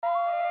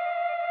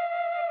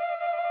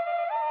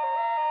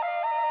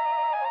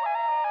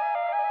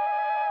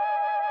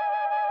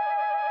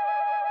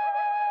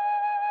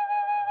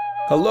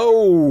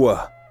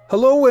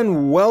Hello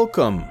and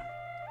welcome.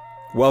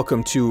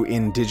 Welcome to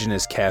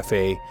Indigenous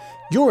Cafe,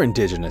 your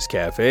Indigenous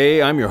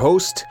Cafe. I'm your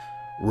host,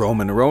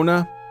 Roman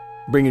Arona,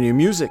 bringing you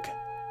music,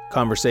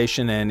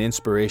 conversation, and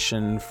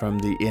inspiration from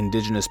the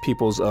Indigenous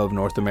peoples of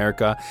North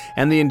America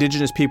and the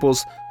Indigenous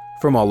peoples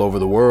from all over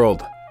the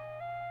world.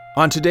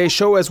 On today's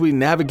show, as we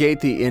navigate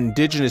the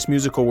Indigenous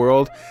musical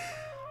world,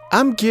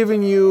 I'm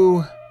giving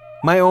you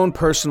my own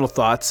personal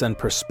thoughts and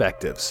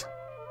perspectives.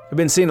 I've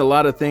been seeing a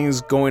lot of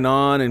things going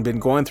on and been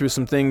going through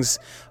some things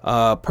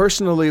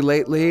personally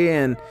lately,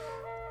 and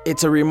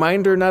it's a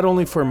reminder not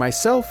only for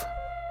myself,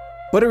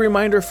 but a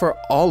reminder for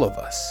all of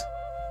us.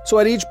 So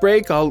at each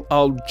break,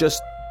 I'll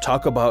just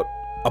talk about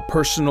a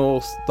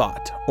personal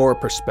thought or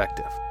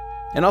perspective.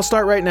 And I'll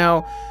start right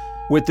now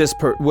with this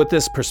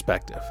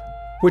perspective,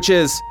 which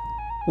is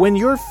when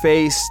you're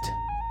faced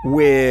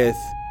with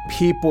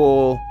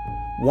people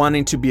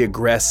wanting to be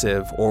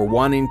aggressive or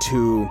wanting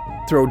to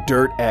throw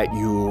dirt at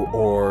you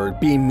or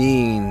be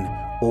mean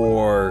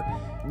or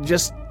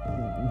just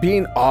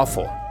being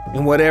awful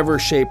in whatever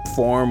shape,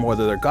 form,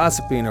 whether they're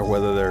gossiping or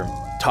whether they're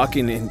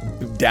talking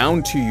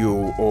down to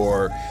you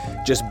or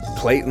just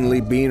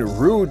blatantly being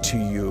rude to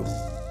you,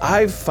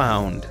 I've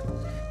found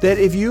that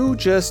if you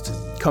just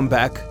come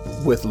back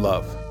with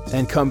love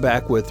and come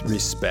back with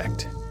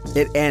respect,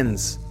 it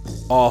ends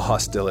all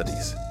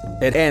hostilities.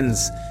 It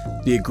ends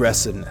the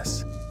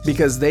aggressiveness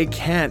because they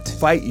can't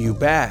fight you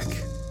back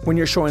when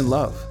you're showing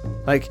love.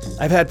 Like,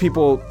 I've had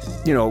people,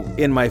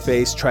 in my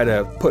face try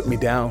to put me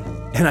down,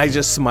 and I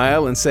just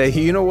smile and say,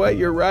 you know what,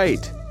 you're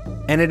right.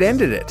 And it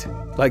ended it.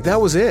 Like, that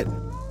was it.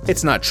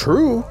 It's not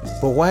true,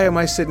 but why am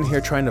I sitting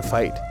here trying to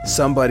fight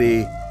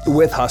somebody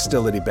with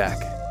hostility back?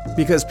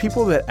 Because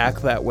people that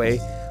act that way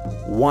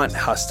want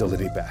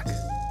hostility back.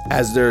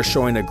 As they're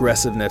showing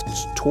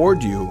aggressiveness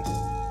toward you,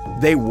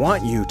 they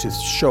want you to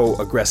show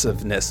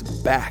aggressiveness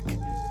back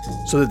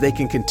so that they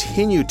can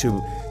continue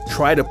to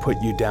try to put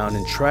you down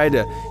and try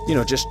to,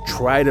 just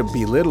try to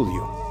belittle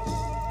you.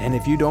 And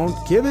if you don't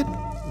give it,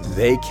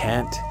 they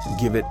can't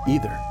give it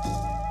either.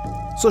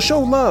 So show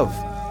love.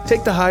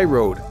 Take the high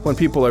road when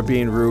people are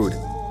being rude.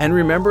 And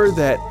remember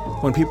that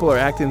when people are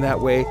acting that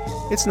way,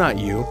 it's not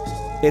you,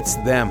 it's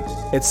them.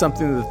 It's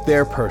something that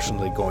they're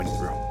personally going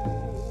through.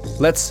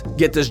 Let's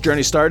get this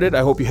journey started.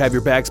 I hope you have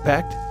your bags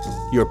packed,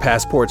 your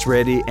passports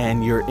ready,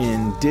 and your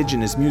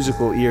Indigenous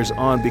musical ears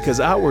on, because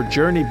our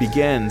journey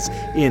begins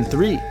in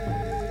 3,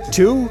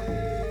 2,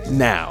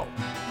 now.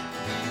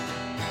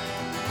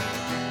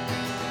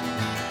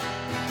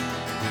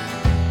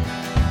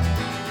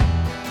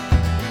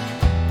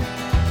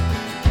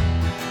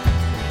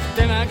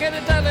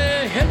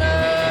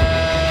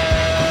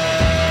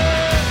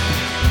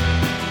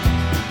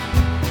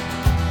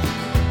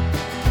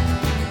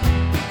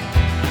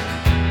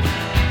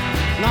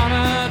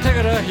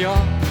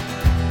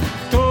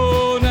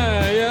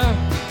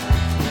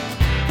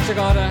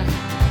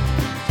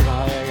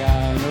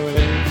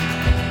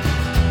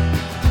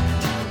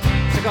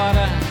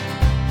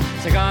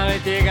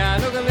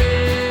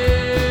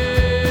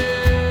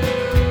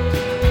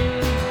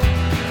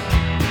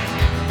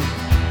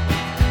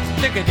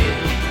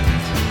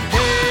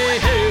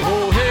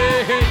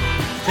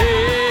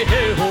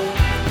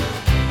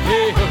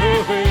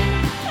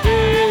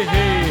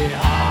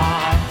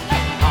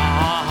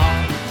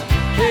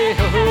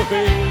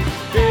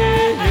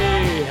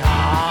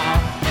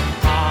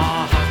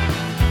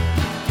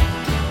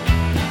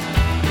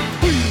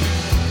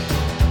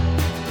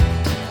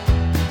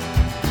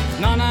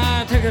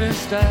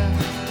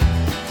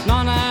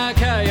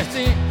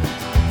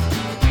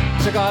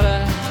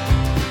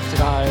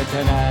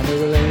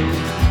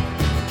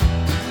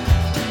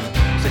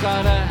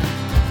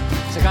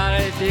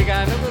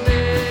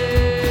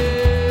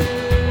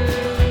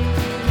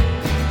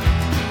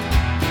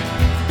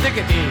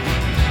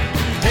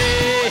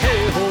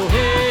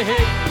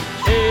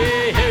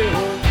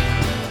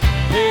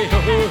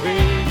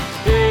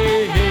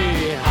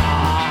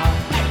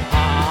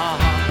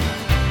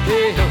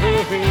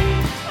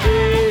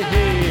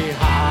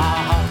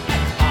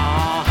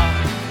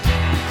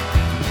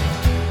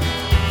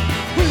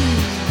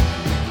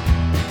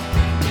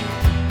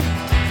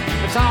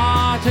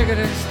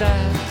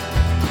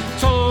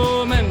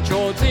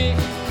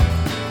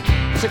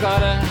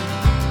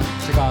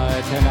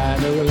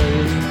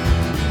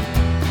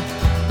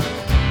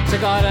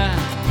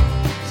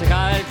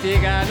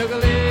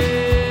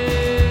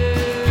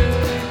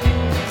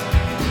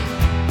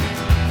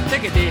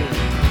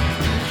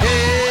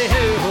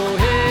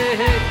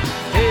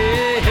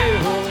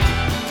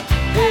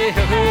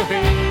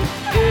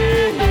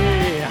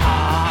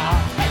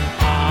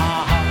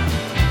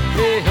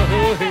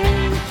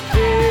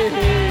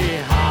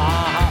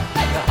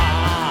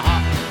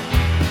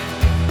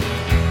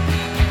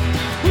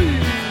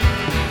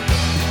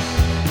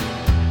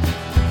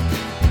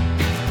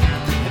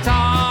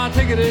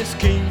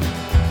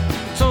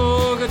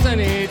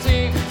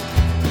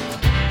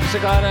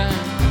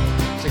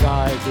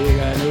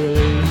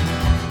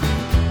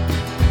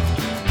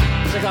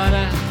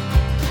 Sagara,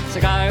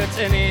 sagara,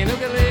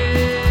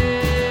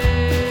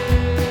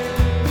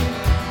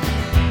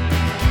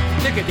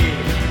 chickadee.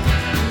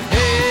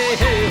 Hey,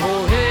 hey,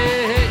 ho,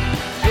 hey,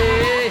 hey,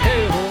 hey,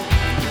 hey, ho,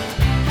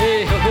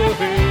 hey, ho,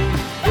 hey,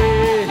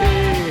 hey,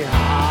 hey, ha,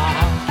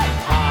 ha,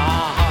 ha,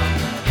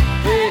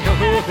 hey, ho,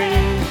 hey,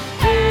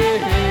 hey,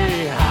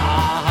 hey, ha,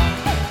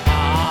 ha, ha,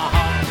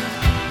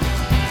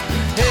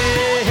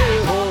 hey, hey,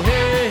 ho,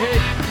 hey, hey,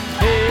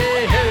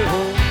 hey, hey,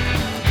 ho,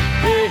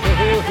 hey, ho,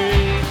 hey,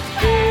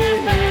 hey,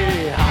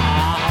 hey, ha,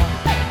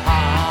 ha, ha,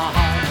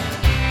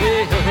 hey,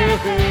 ho, hey,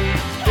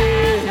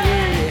 hey,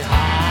 hey, ha.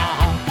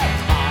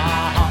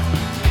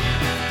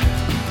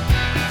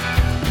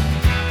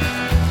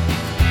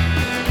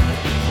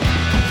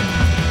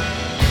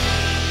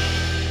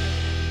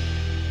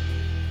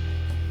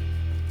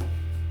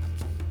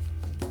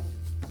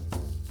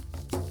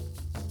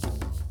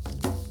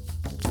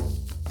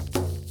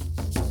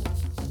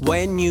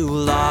 When you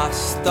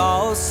lost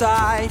all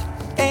sight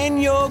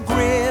and your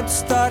grip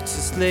starts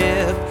to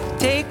slip,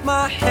 take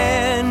my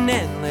hand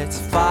and let's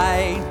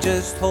fight,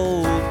 just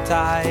hold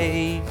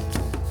tight.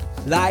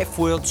 Life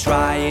will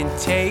try and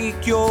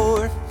take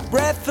your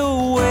breath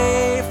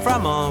away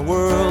from our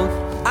world.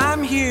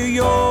 I'm here,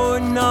 you're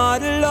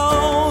not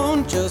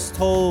alone, just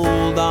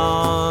hold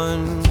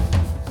on.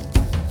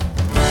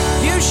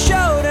 You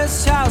showed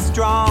us how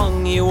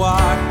strong you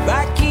are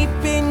by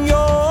keeping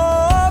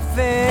your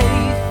faith.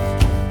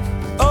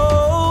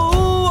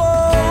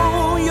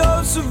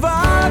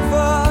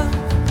 Survivor.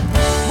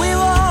 We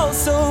were all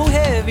so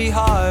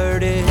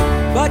heavy-hearted,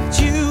 but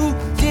you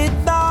did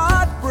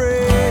not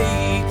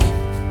break.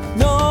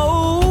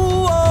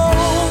 No,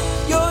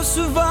 you're a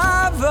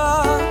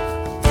survivor.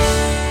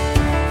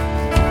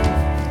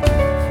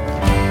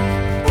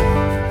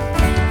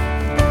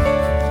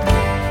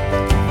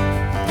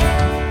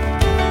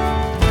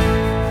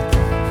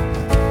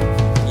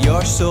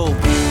 You're so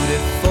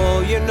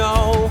beautiful, you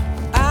know.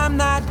 I'm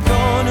not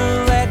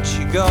gonna let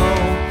you go.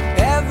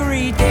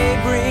 Every day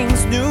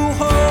brings new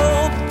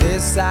hope,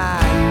 this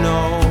I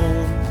know.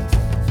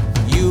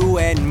 You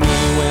and me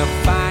will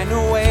find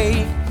a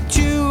way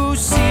to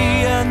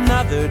see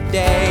another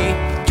day.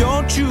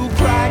 Don't you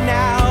cry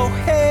now,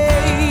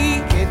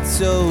 hey,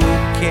 it's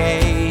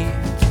okay.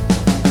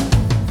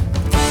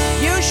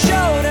 You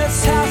showed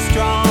us how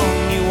strong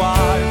you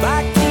are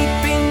by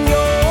keeping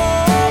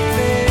your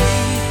faith.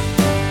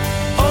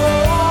 Oh,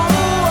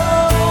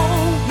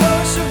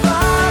 you're a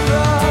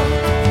survivor.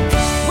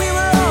 We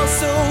were all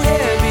so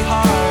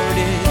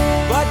heavy-hearted,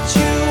 but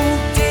you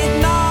did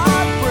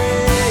not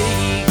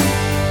break.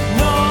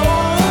 No,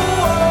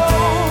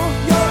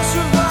 you're a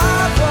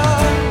survivor.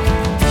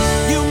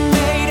 You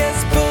made us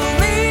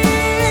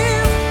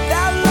believe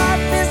that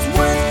life is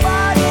worth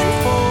fighting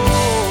for.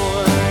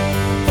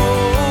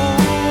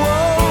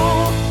 Oh,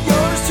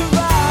 you're a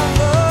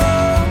survivor.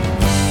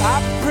 I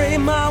pray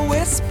my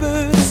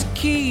whispers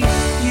keep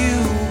you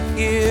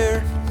here,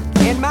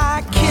 and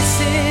my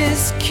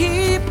kisses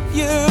keep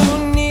you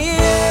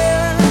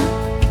near.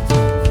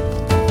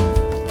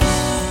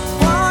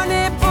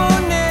 Buone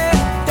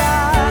bonetta,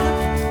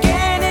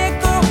 che ne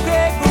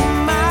coprego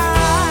mai.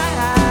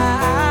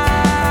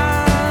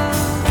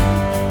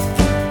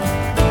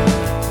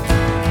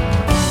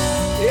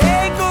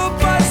 Ego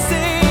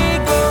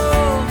pasego,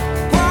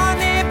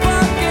 buone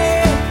poche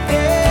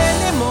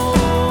anymore.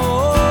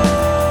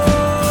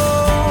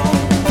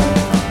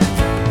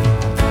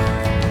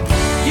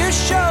 You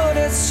showed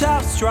us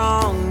how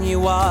strong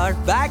you are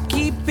by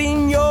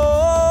keeping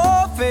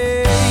your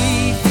faith.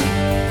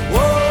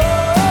 Whoa,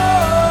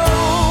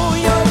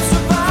 you're a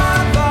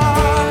survivor.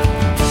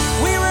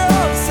 We were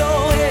all so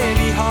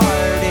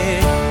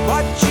heavy-hearted,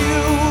 but you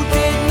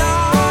did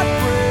not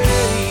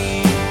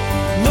break.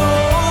 No,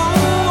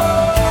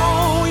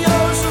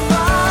 you're a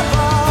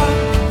survivor.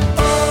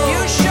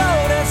 You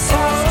showed us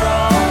how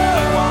strong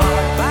you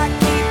are by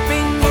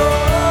keeping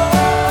your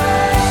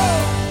faith.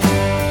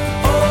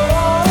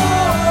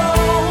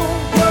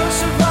 You're a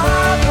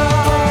survivor.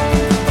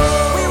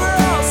 We were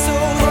all so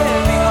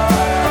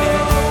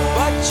heavy-hearted,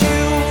 but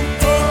you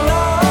did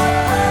not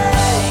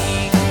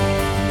break.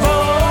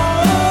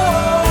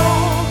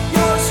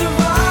 You're a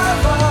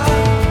survivor.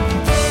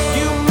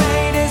 You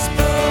made us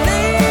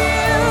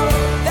believe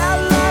that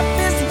life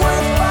is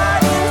worth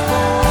fighting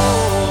for.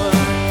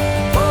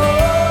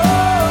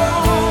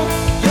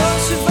 You're a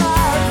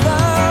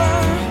survivor.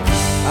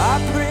 I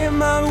pray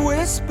my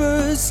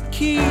whispers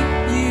keep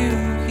you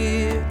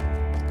here,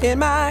 and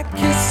my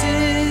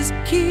kisses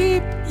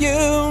keep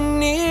you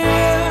near.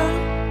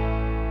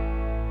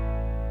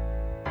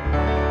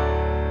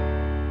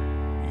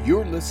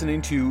 You're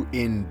listening to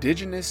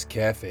Indigenous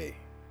Cafe.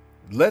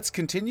 Let's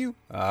continue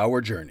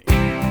our journey.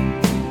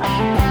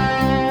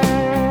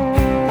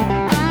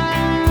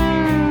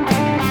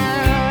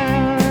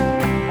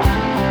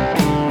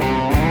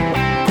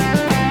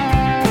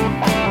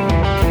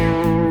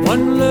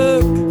 One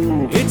look,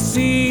 it's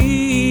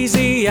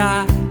easy.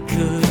 I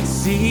could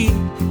see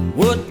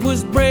what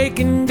was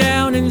breaking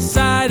down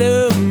inside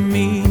of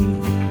me.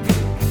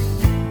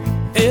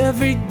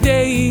 Every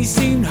day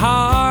seemed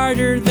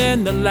harder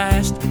than the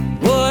last.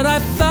 What I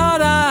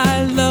thought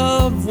I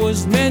loved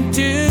was meant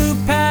to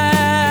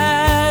pass.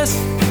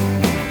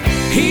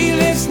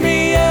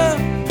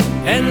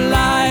 and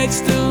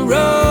lights the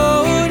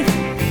road,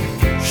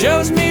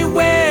 shows me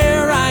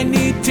where I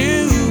need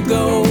to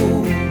go.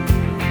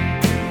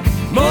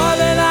 More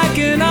than I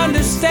can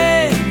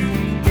understand,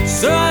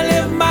 so I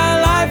live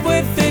my life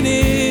within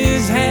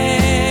his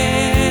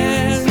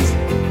hands.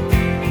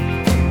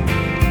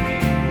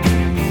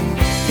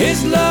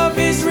 His love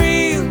is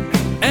real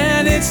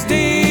and it's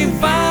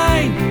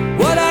divine.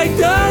 What I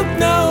don't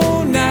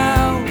know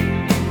now,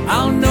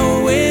 I'll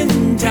know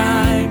in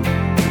time.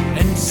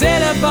 And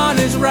set upon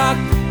his rock,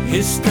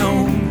 his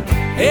stone,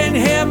 in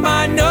him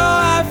I know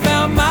I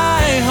found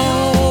my home.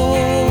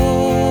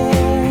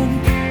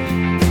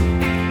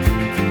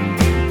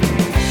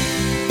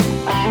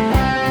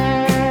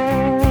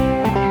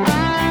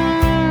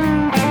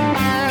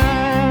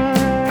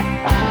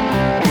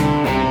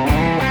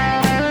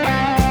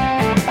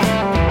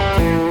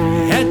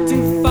 Had to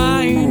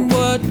find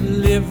what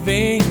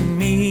living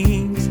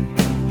means.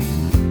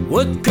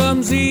 What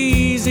comes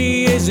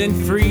easy isn't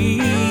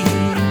free,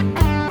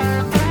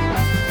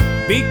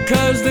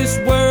 because this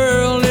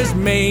world is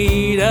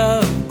made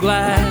of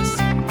glass.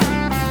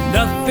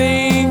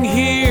 Nothing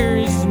here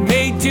is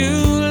made to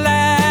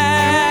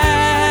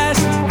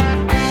last.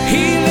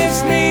 He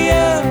lifts me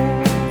up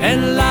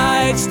and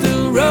lights the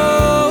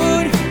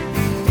road,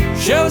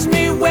 shows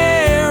me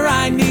where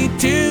I need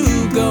to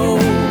go.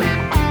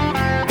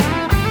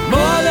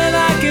 More than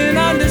I can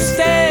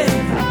understand,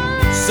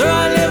 so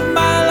I live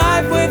my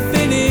life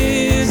within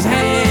his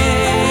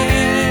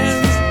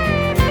hands.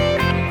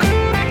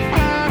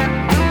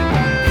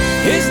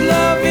 His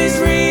love is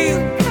real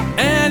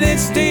and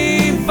it's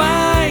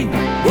divine.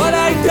 What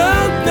I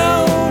don't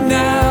know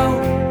now,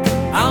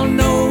 I'll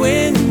know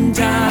in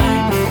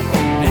time.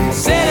 And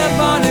set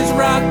upon his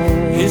rock,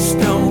 his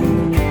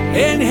stone,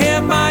 in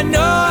him I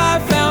know I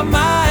found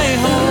my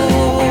home.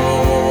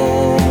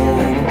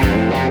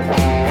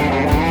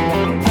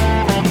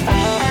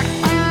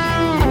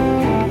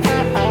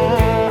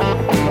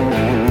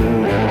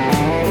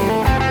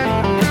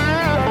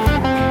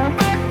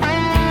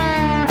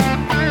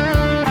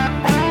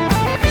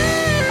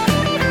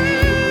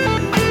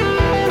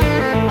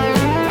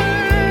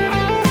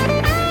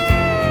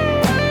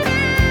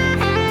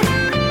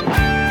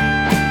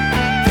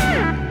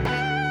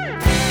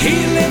 He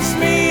lifts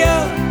me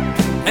up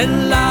and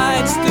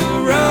lights the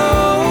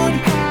road,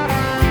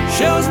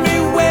 shows me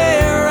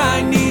where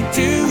I need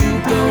to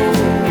go.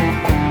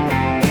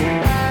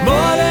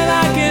 More than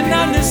I can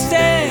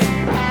understand,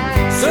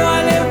 so I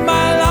live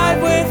my life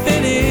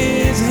within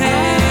his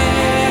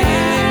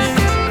hands.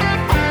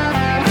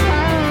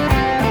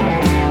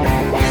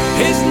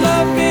 His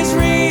love is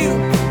real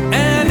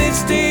and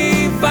it's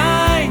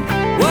divine.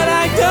 What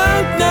I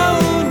don't know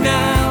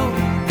now,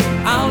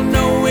 I'll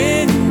know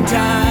in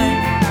time.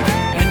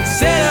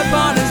 Set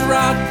upon his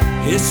rock,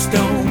 his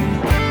stone,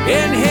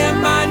 in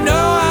him I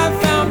know I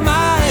found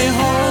my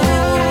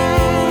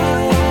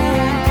home.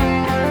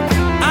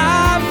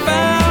 I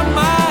found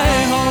my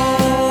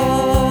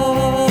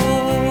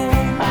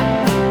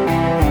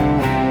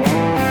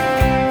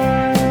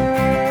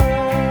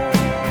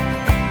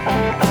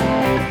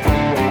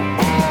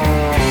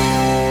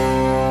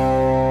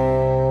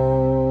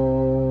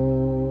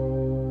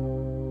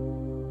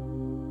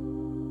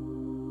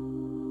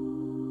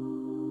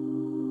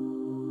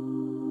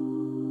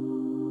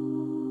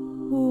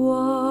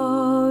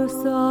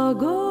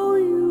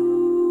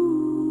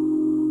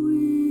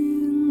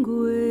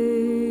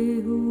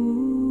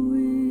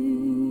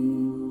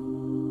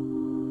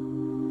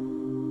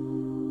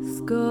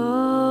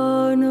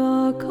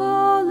Gonna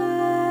call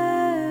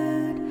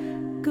it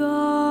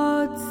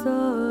God's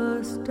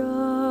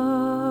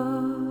stars.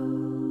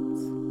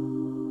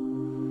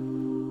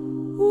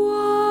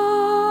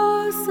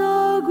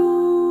 Wasaguyu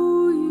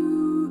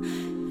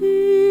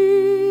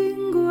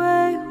ingwe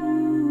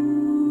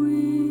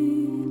hui.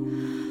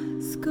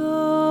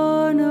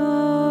 Gonna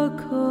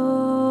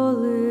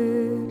call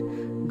it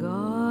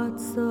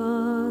God's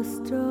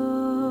stars.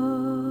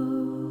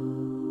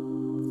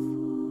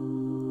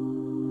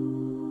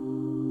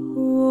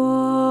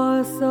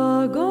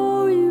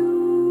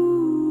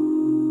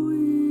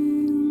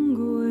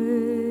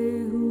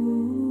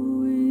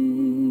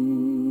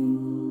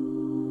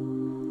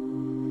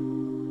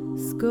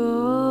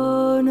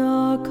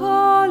 Gonna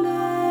call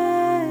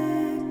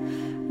it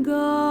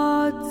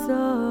God's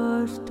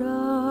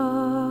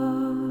stars.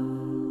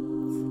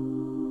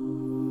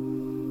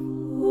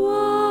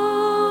 Wasaguyu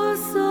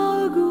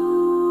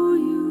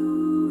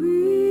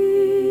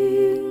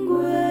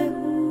ingwe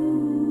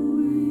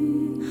hui.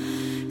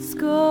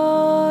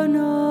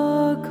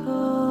 Gonna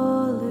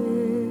call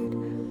it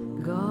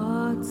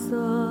God's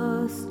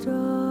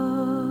stars.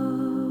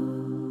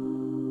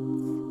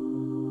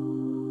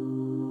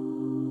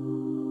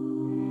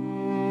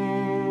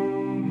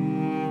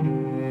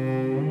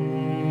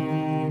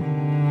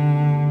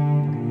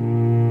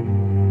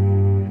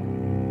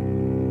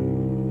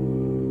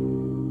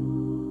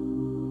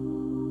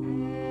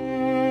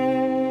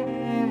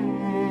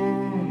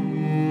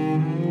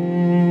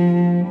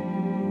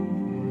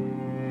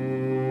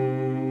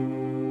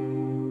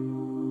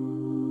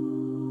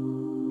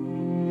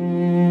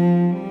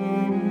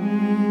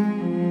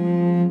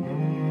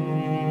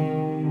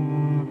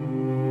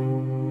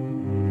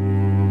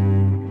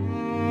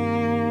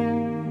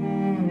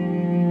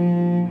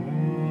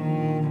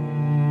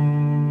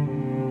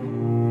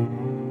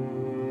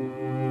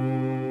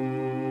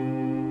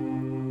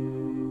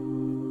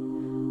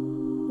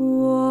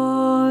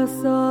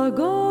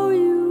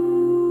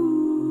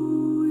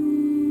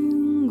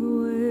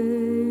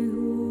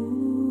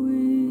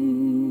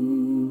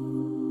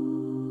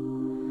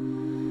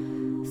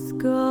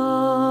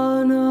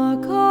 gonna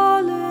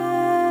call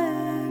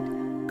it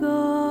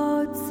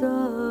God's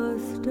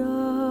substance.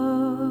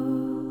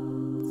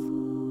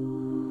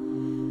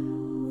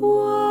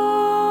 Wasaguyu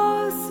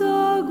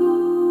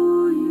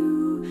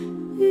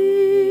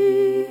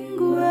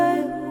ingwe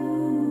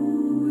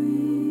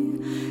hui,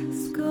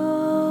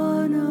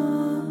 gonna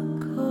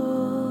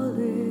call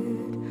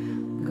it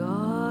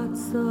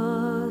God's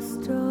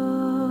substance.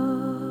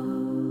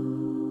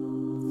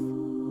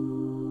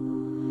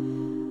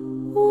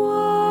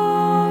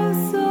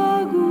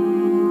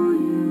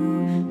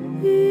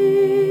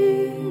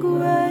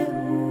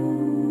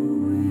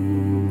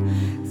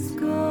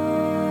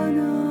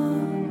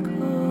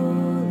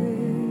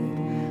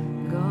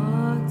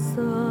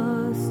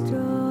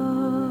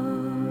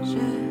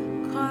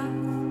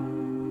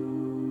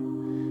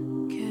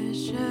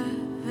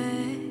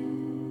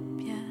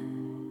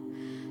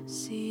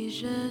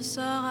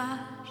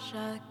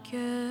 Chaque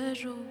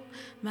jour,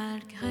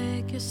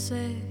 malgré que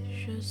c'est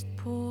juste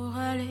pour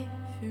aller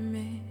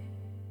fumer.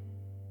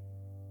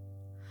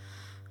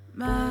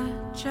 Ma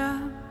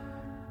job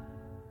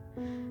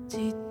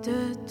dit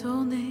de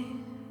tourner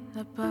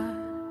la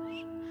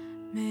page,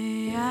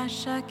 mais à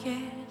chaque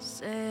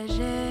essai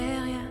j'ai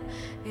rien,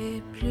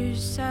 et plus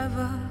ça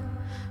va,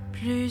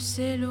 plus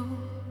c'est lourd.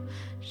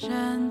 Je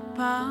ne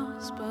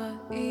pense pas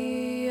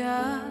y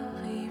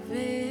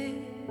arriver.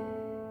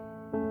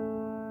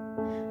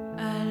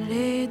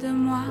 Aller de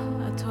moi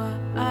à toi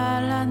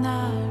à la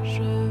nage,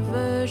 je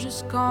veux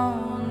juste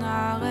qu'on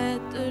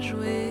arrête de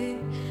jouer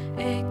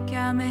et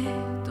qu'à mes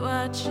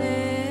doigts de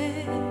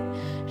chez,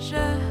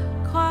 je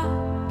crois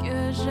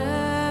que je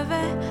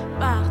vais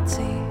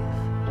partir.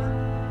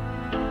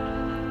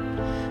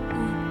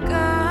 Ou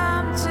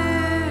comme tu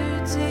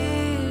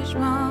dis, je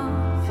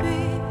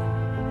m'enfuis.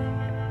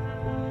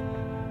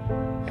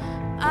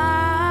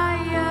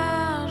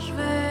 Ailleurs, je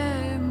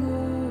vais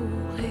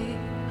mourir.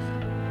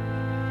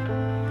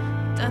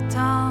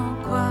 T'attends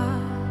quoi?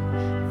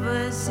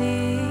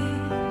 Vas-y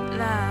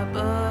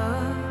là-bas.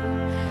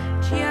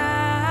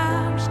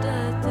 Tiens, je te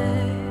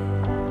dis.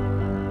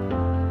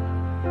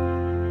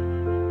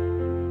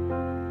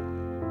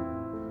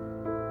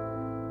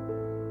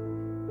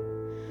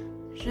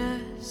 Je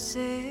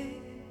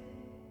sais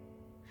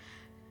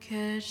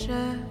que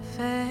je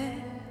fais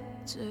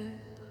dur,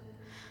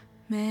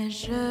 mais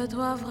je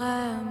dois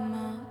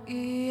vraiment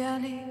y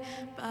aller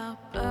par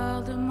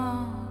peur de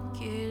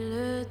manquer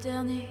le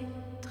dernier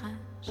train.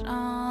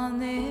 J'en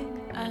ai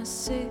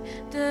assez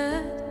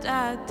de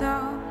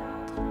t'attendre.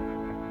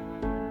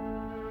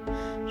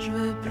 Je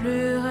veux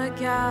plus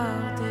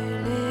regarder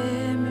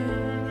les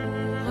murs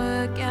ou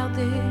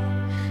regarder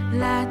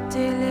la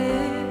télé.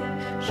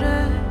 Je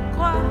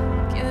crois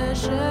que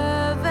je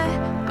vais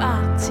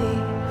partir.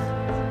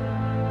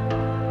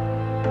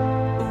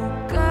 Ou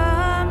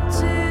comme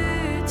tu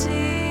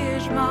dis,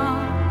 je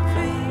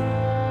m'enfuis.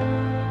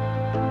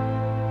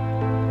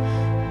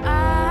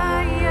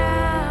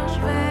 Ailleurs, je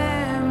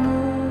vais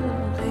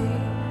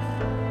mourir.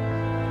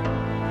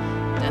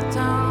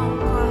 T'attends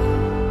quoi?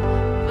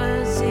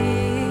 Vas-y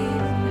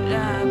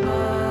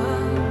là-bas.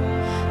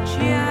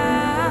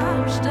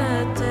 Tiens, je te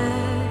dis.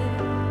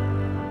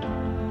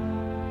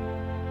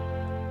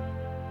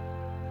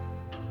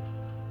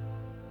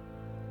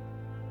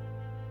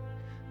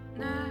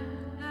 Ne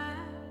le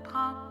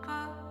prends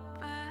pas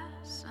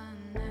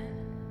personnel,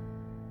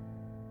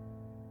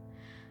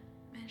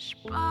 mais je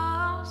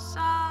pense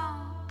en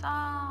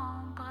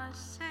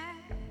t'embrasser.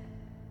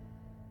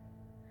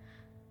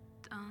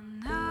 T'en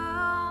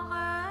as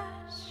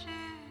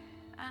reçu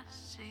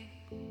assez.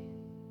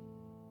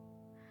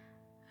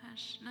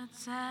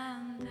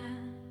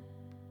 Schnitzelnden,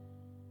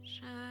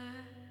 je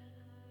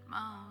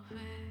m'en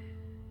vais.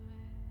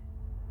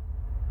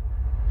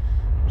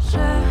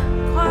 Je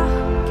crois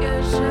que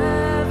je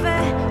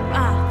vais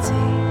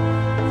partir.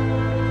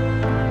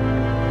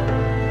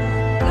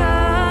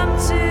 Comme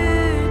tu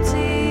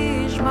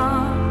dis, je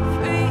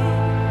m'enfuis.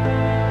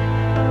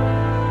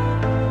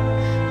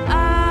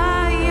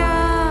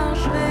 Ailleurs,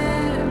 je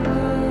vais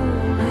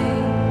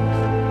mourir.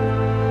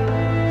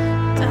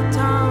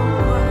 T'attends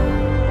quoi?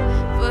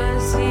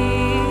 Vas-y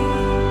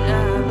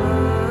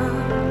là-bas.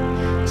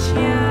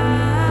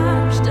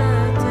 Tiens, je te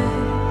dis.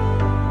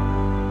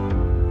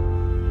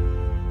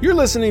 You're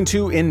listening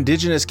to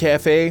Indigenous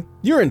Cafe,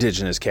 your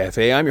Indigenous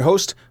Cafe. I'm your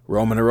host,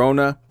 Roman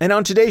Arona. And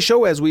on today's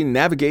show, as we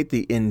navigate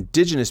the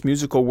Indigenous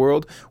musical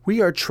world,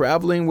 we are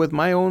traveling with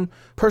my own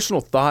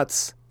personal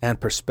thoughts and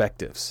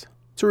perspectives.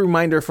 It's a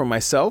reminder for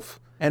myself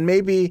and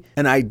maybe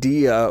an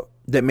idea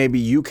that maybe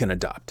you can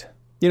adopt.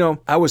 You know,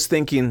 I was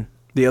thinking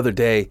the other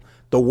day,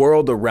 the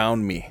world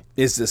around me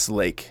is this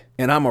lake,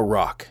 and I'm a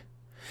rock.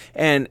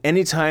 And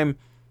anytime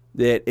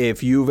that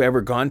if you've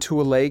ever gone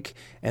to a lake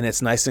and it's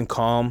nice and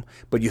calm,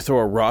 but you throw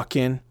a rock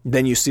in,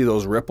 then you see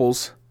those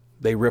ripples.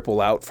 They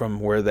ripple out from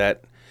where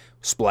that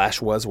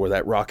splash was, where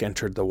that rock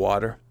entered the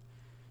water.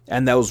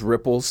 And those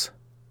ripples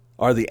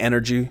are the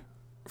energy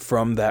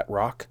from that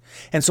rock.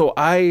 And so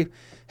I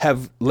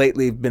have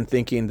lately been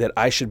thinking that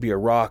I should be a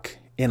rock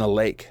in a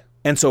lake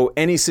And so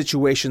any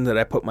situation that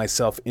I put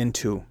myself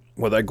into,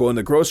 whether I go in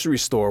the grocery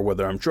store,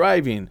 whether I'm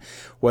driving,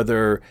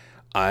 whether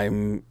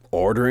I'm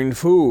ordering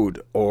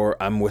food or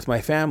I'm with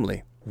my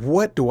family,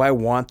 what do I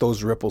want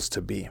those ripples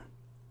to be?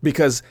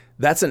 Because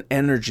that's an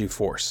energy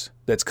force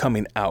that's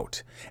coming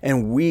out.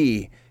 And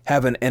we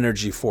have an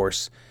energy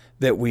force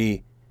that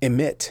we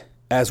emit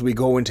as we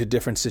go into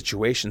different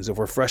situations. If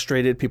we're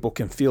frustrated, people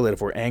can feel it.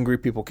 If we're angry,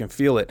 people can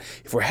feel it.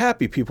 If we're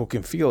happy, people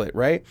can feel it,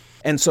 right?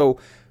 And so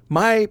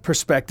my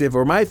perspective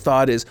or my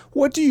thought is,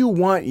 what do you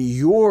want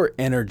your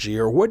energy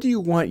or what do you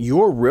want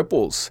your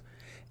ripples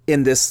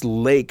in this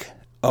lake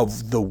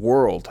of the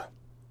world?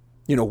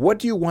 You know, what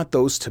do you want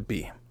those to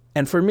be?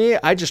 And for me,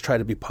 I just try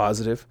to be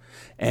positive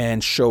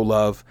and show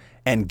love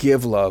and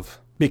give love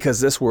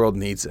because this world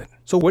needs it.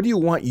 So what do you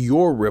want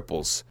your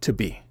ripples to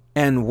be?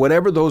 And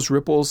whatever those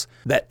ripples,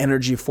 that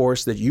energy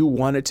force that you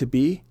want it to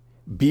be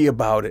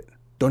about it.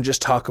 Don't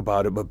just talk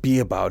about it, but be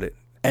about it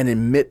and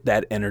emit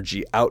that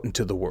energy out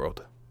into the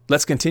world.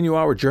 Let's continue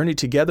our journey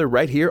together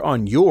right here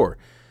on your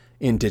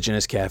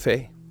Indigenous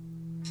Cafe.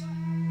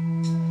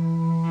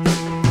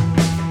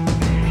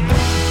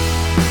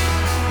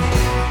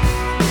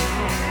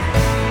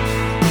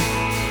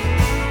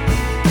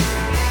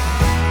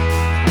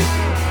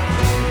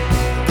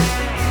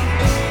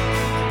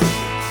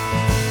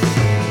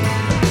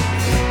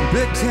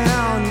 Big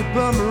town, you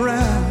bum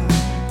around,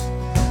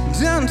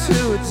 down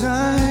to a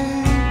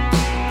dime.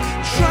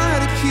 Try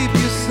to keep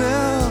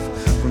yourself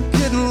from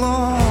getting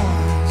lost.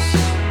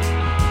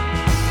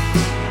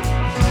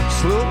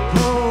 Slow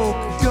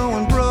poke,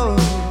 going broke.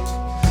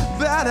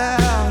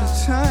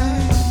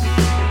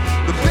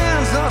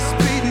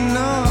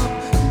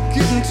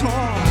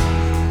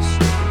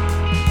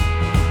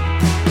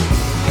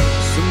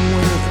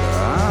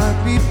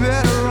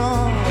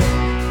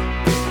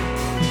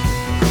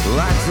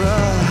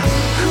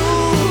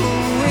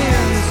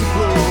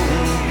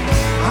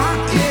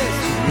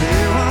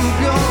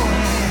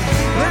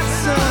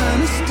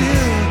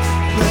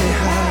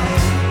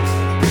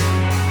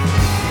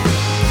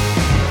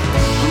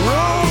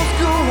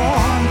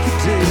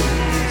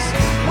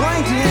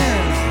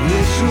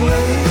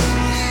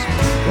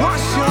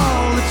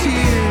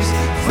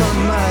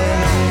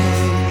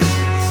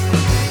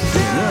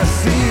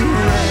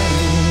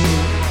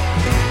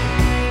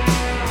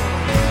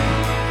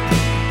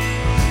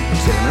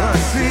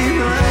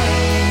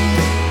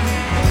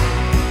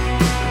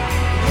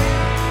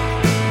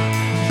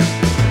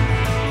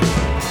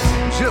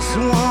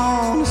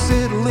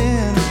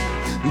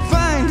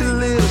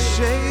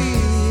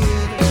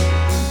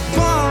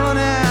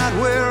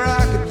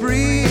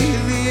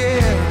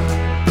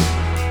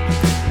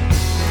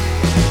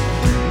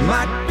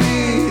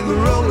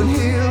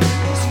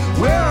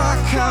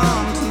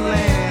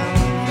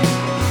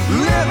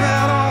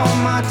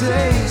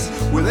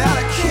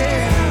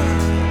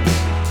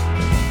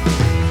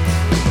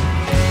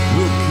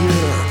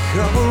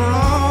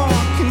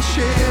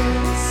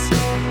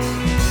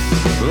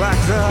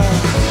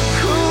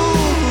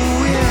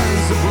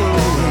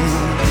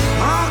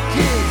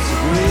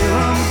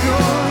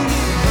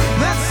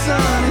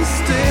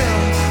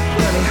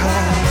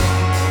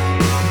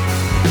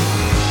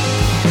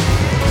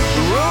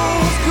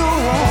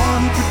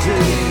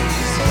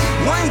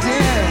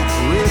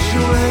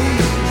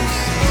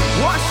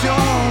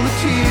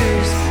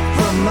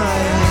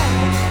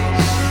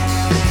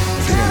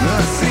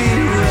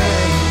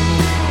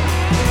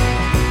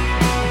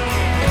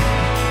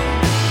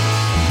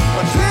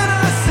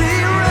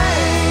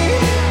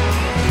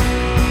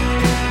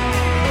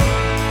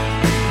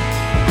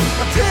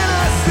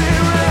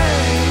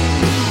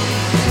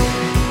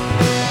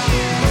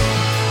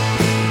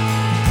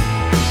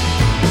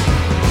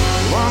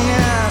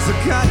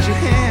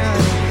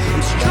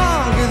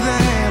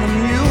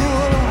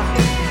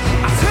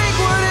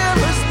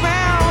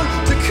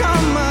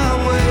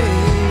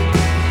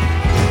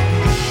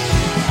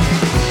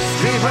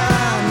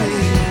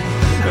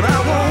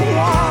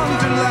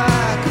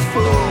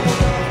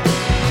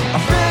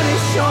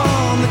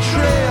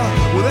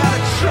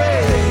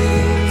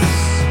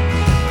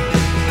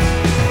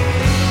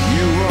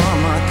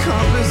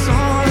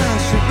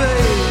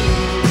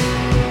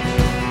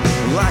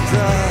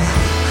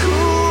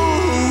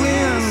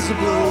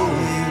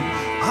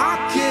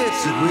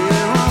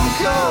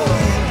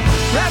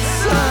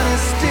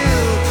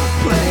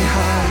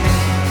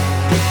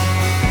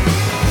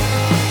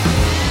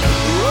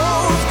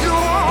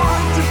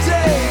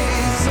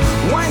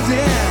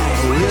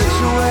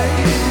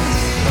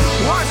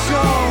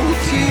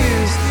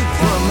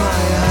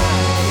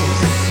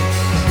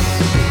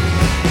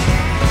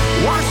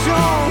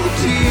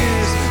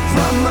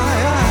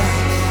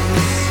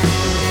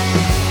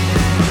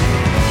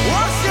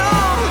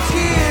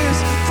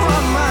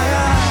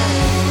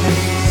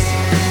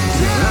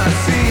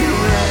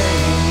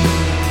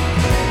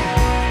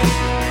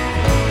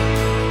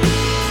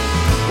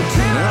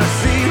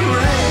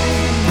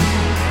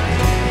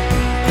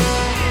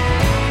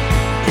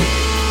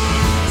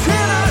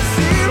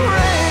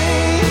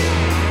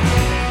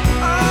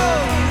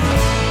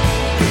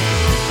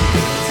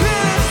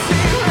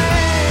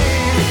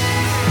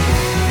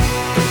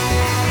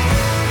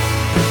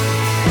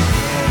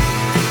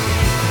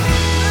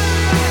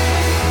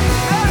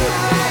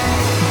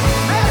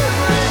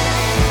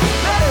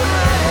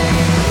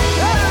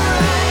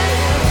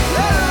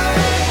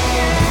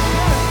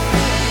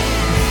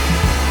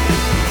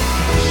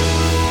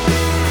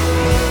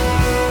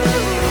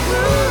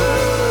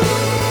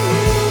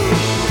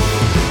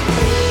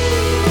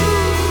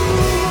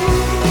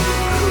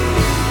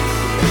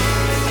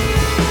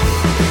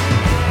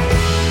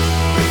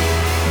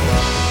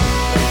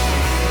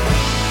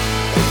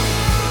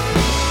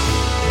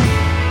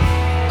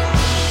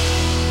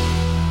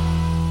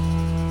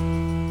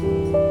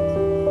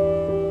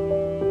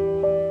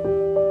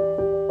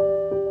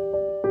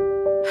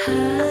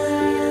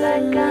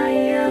 Like I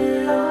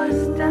am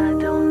lost, I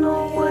don't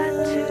know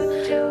what to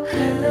do.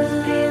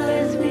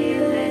 This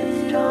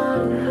feeling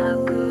strong.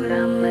 How could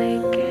I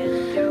make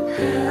it through?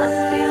 I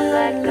feel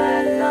like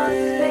I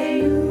lost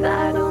faith.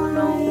 I don't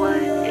know what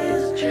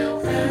is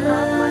true.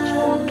 How much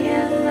more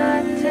can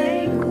I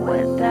take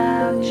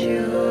without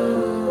you?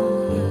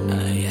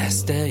 I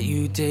ask that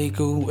you take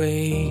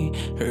away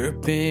her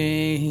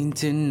pain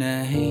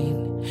tonight.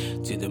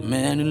 To the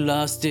man who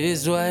lost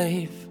his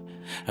wife,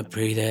 I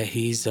pray that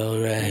he's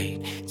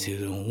alright. To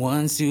the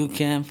ones who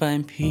can't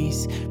find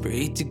peace,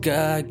 pray to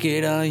God,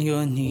 get on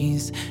your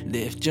knees.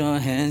 Lift your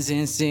hands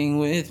and sing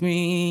with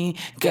me.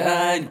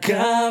 God,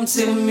 come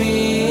to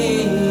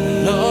me.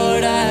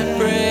 Lord, I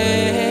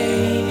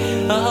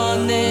pray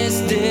on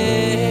this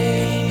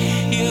day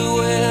you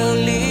will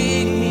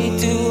lead me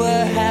to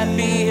a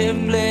happier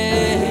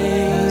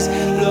place.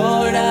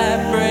 Lord, I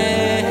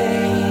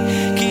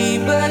pray,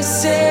 keep us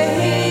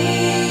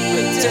safe,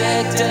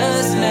 protect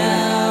us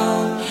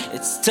now.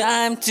 It's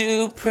time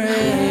to pray. I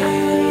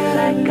feel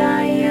like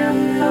I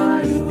am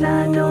lost.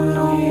 I don't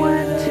know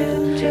what to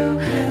do.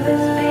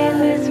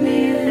 This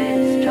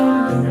feeling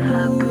strong.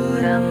 How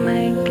could I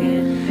make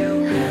it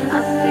through?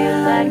 I feel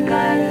like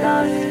I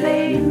lost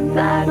faith.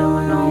 I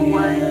don't know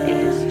what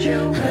is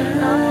true.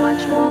 How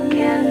much more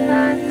can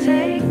I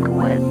take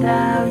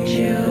without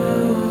you?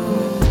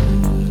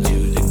 To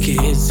the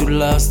kids who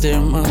lost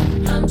their mom,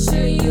 I'm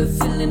sure you're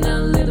feeling a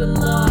little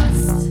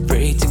lost.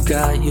 pray to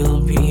God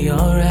you'll be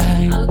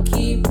alright. I'll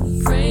keep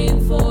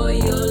praying for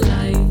your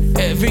life.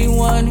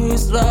 Everyone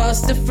who's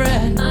lost a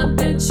friend, I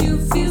bet you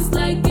feels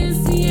like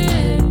it's the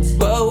end.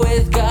 but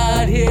with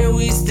God here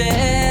we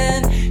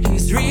stand.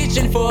 He's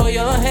reaching for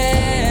your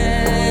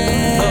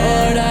hand.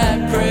 Lord,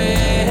 I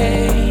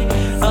pray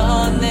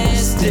on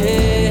this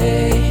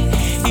day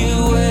you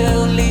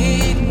will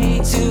lead me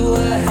to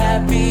a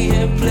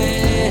happier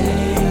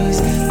place.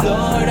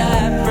 Lord,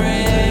 I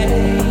pray,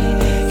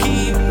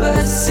 keep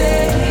us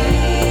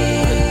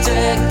safe,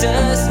 protect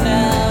us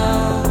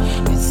now.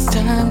 It's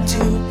time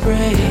to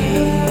pray.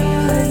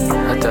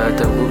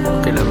 Atatabu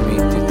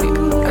kilomititi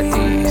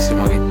ati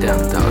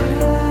sumagitang tauli.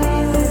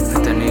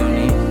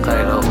 Ataniuni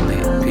kailawli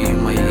pi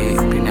mayi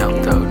pinak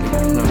tauli.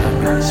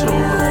 Nunami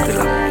suhu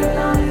kilami.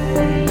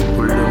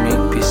 Ulumi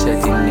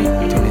pisatini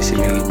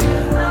tunisiliti.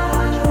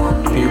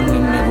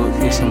 Piyungin nagu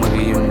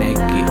isamagiyun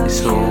naiki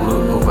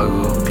suhu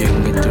ubagu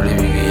piyungin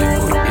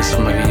tulibigayaku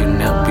isamagiyun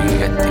na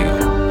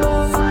pigatigu.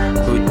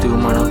 Utu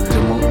manok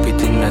temu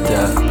pitin nata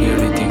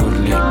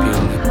piyulitigurli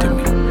piyungin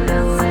tumi.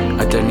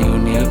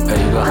 Ataniuni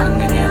ayuga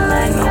hanganya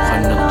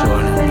inukan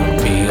nagtuanan ng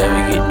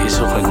pigawigi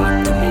isukan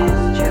nagtumi.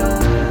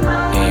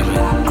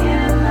 Amen.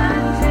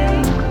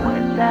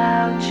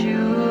 Without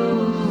you.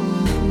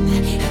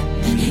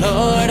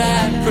 Lord,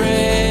 I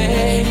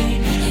pray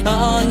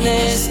on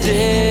this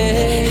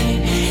day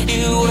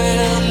you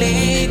will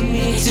lead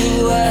me to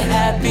a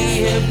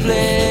happier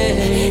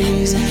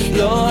place.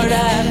 Lord,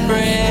 I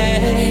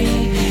pray,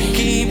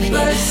 keep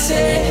us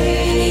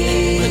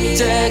safe,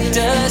 protect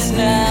us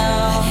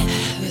now.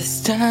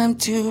 It's time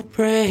to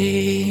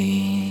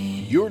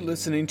pray. You're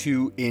listening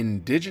to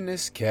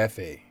Indigenous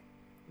Cafe.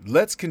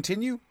 Let's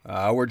continue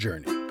our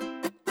journey.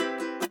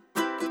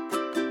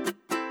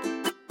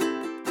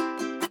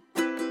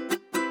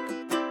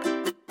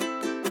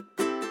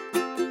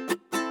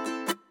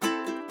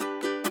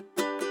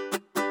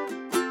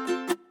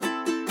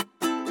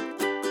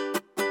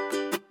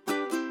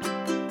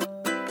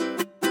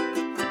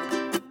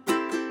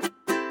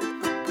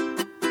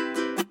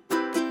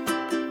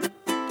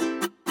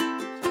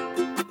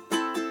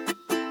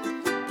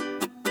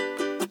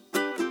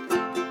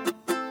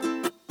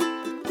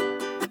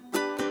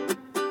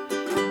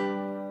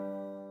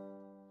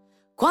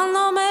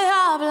 Cuando me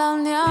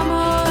hablan de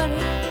amor,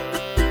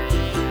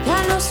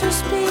 ya no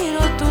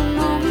suspiro tu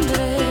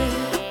nombre.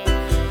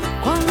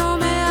 Cuando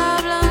me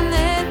hablan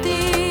de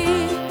ti,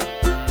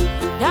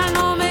 ya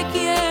no me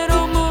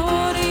quiero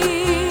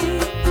morir.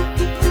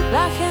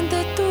 La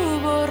gente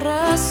tuvo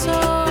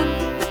razón,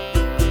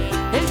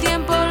 el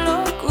tiempo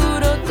lo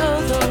curó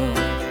todo.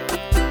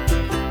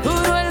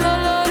 Duro el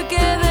dolor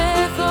que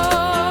dejó,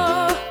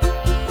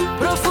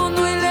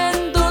 profundo y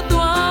lento tu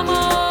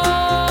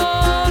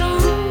amor.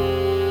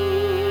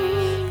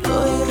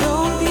 Voy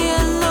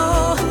rompiendo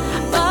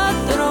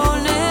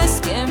patrones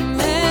que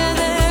me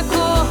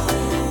dejó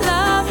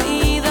la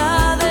vida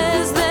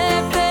desde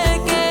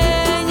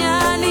pequeña,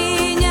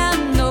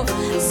 niñando,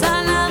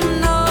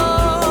 sanando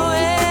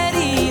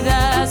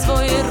heridas.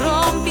 Voy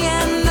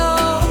rompiendo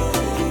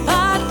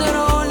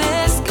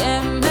patrones que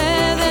me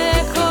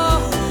dejó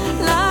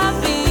la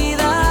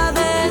vida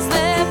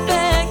desde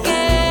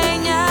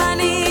pequeña,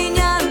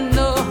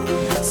 niñando,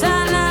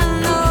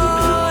 sanando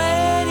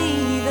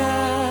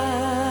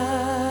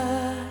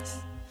heridas.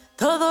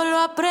 Todo lo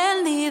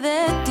aprendí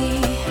de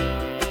ti,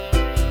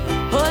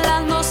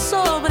 volando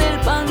sobre el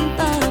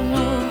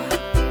pantano,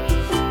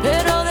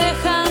 pero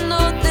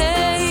dejándote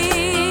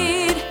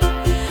ir,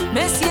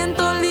 me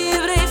siento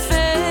libre y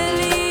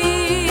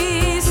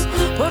feliz,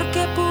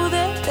 porque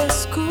pude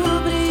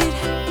descubrir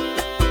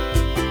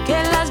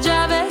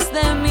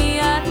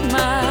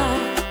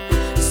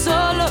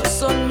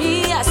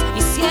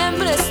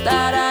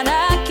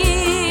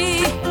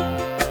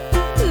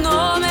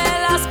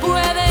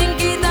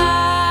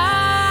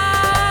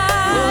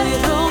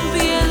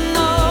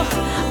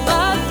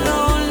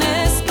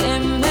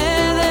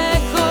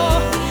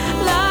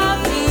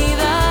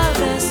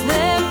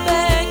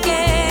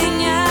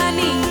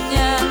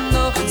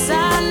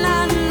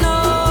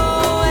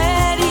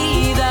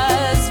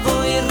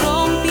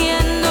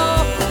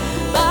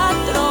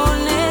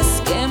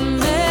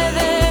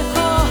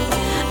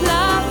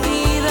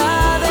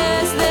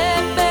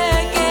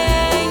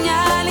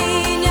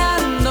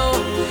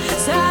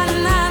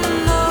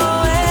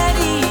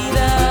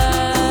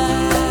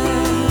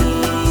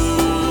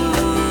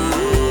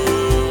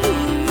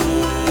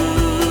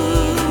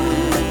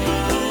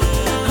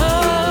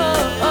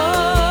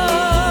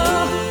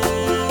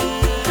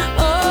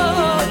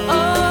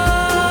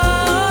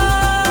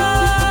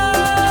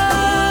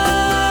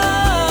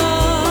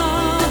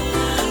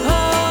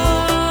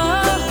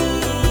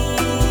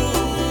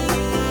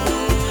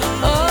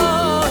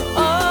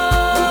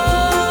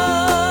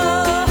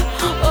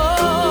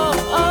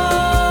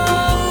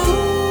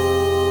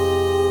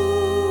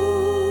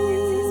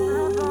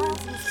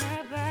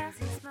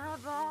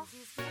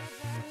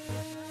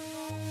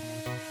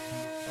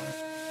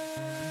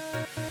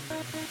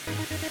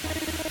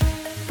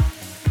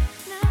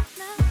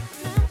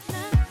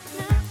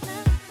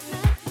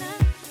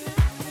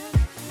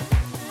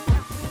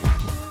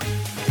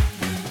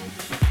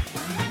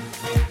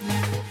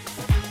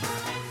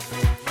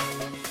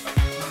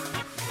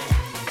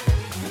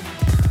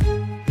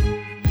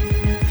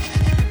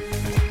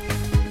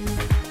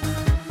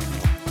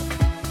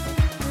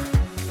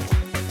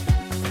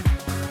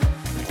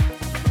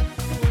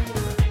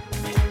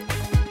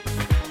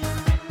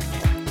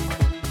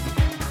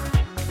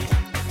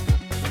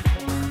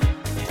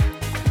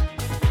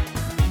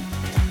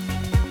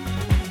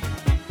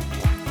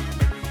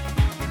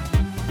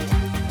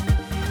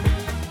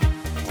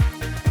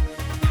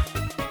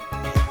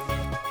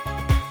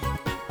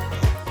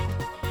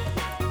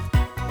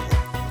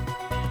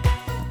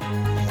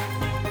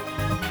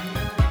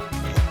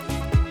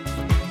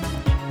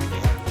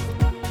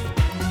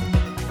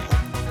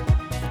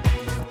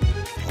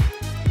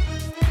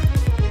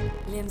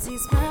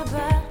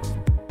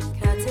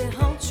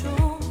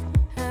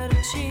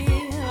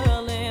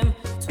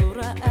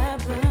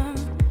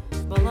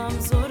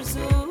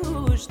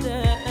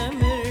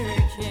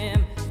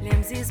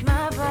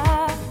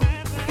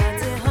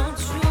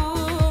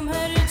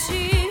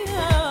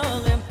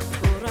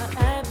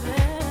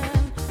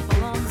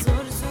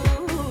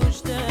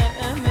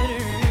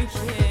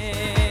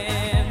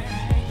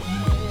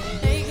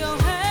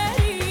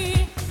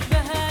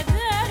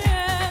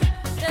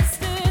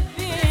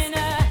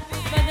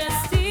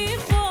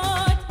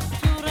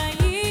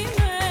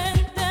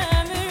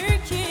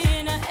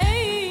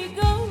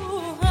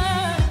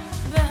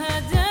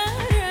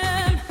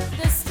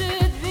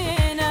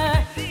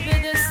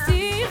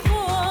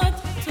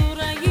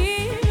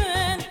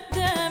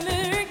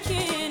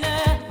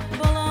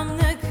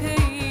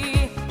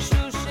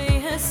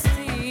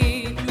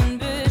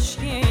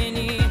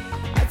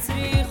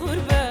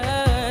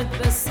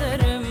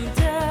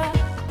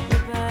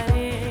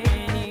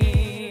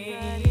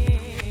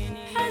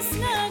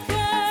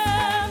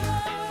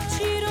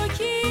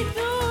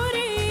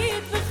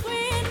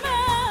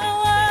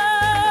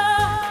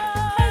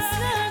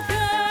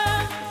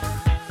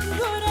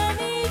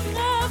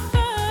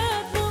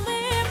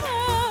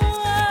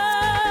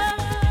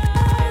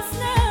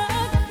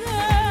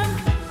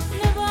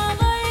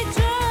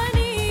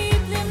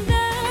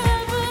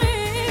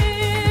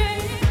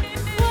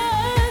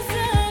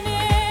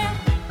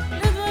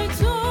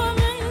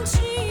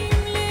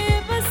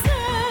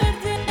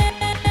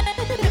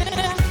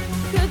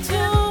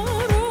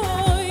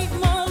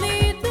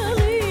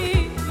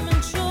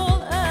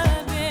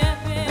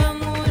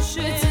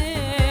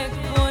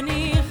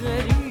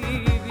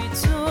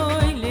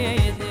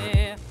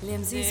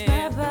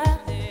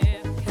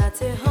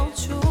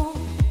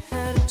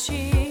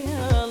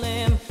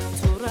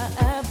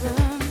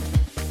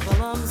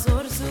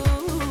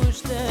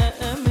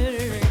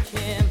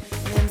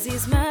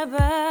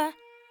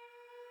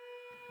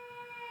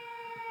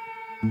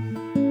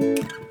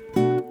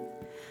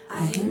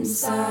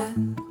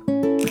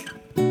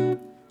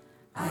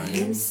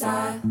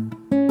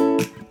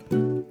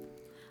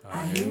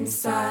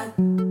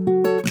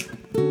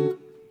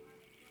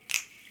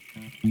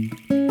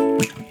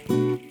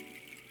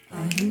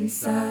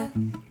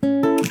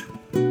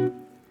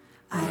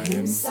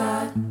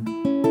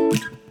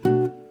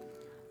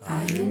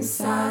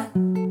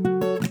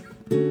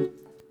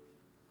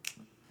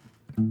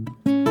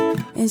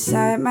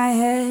Inside my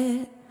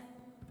head,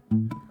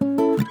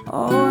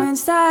 oh,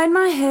 inside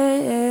my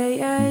head,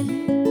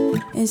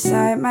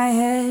 inside my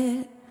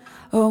head,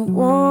 a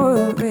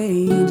war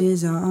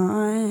rages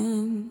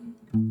on.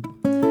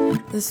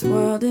 This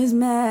world is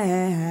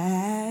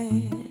mad,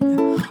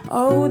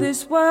 oh,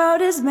 this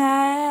world is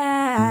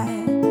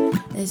mad,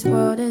 this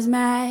world is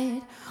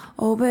mad,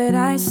 oh, but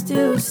I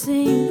still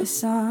sing a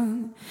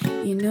song.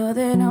 You know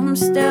that I'm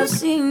still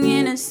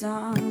singing a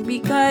song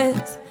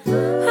because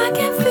I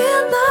can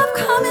feel love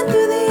coming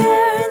through the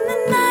air in the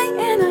night,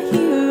 and I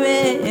hear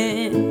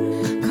it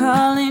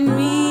calling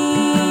me.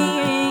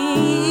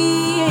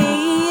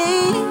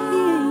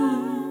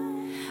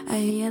 I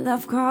hear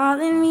love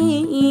calling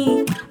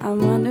me. I'm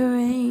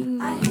wondering,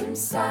 I am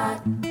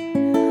sad.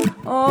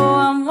 Oh,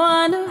 I'm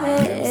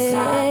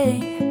wondering,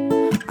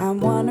 I'm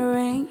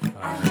wondering,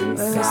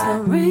 where is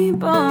the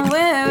rainbow?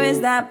 Where is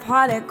that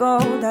pot of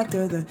gold?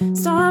 After the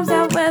storms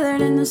I've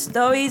weathered and the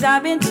stories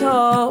I've been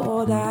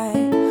told,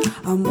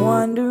 I'm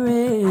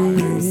wondering,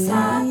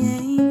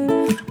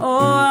 oh,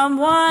 I'm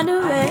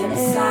wondering,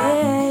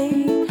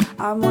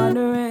 I'm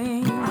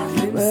wondering,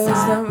 where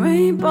is the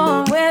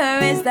rainbow?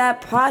 Where is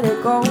that pot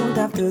of gold?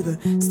 After the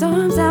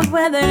storms I've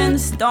weathered and the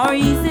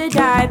stories that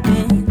I've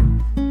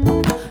been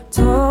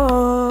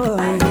told,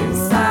 hey,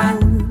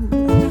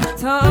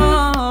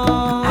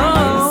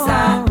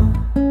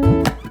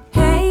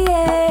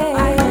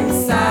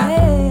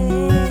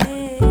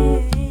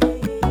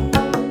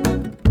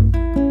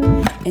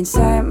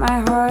 inside my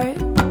heart,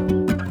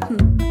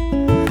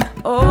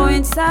 oh,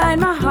 inside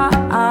my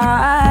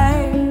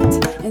heart,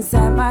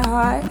 inside my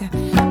heart.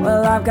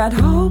 Well, I've got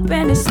hope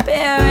and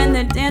despair, and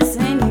they're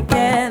dancing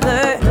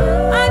together.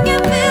 I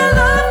can feel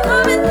love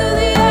coming through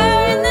the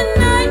air in the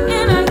night,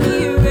 and I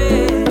hear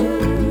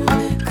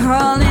it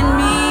calling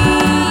me.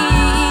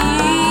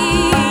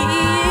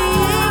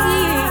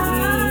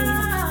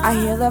 I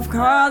hear love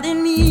calling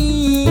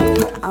me.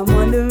 I'm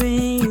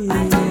wondering,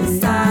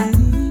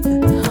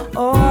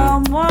 oh,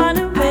 I'm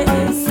wondering,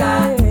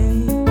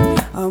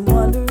 I'm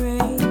wondering,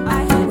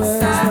 where's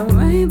the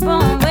rainbow?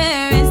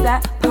 Where is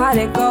that pot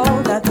of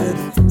gold? After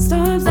the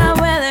storms I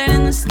weathered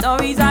and the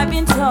stories I've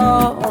been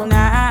told,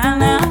 now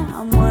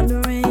I'm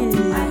wondering,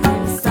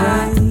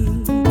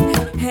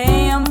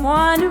 hey, I'm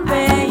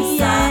wondering,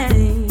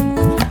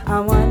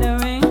 I'm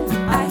wondering,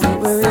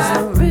 where is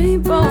the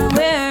rainbow?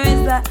 Where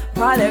is that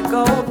pot of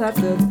gold?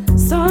 After the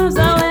storms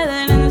I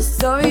weathered and the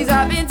stories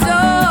I've been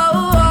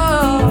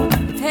told,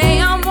 hey,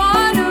 I'm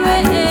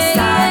wondering,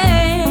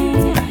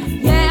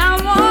 yeah,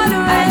 I'm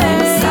wondering,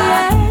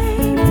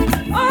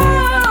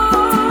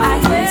 oh,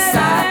 where's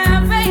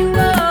that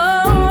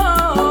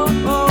rainbow?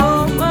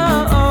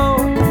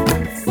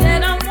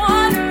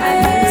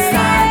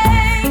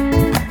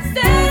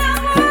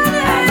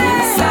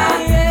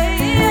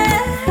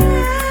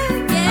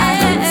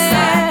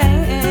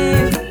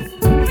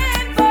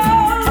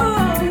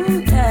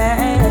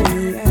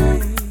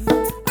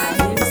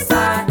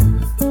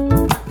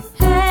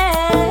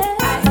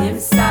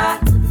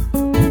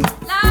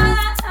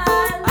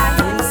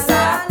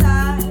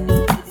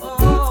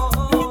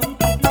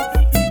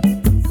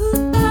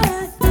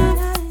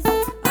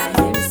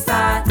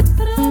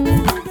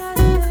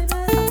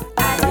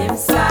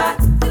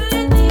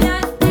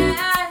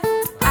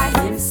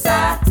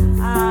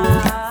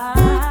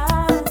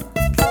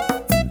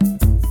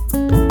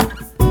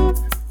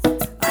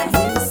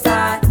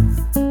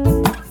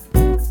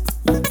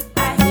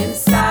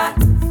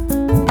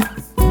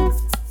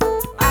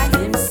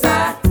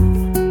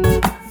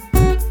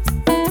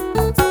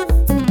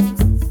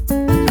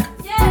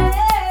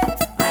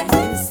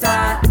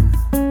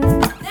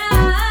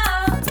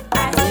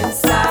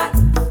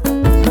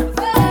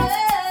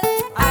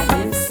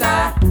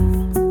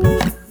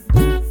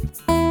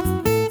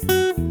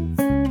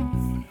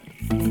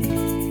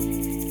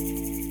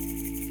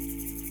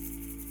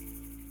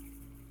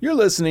 You're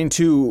listening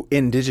to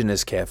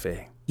Indigenous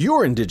Cafe,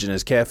 your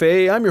Indigenous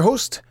Cafe. I'm your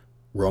host,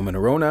 Roman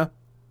Arona.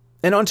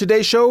 And on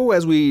today's show,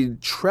 as we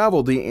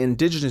travel the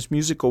Indigenous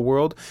musical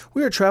world,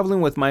 we are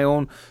traveling with my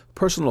own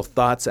personal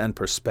thoughts and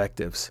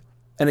perspectives.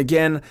 And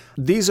again,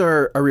 these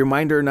are a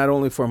reminder not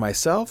only for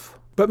myself,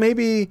 but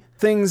maybe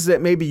things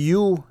that maybe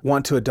you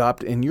want to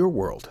adopt in your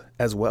world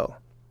as well.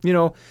 You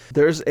know,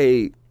 there's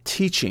a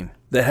teaching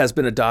that has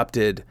been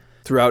adopted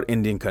throughout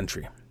Indian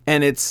country,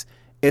 and it's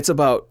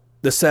about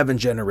the 7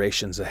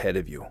 generations ahead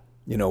of you.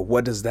 You know,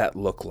 what does that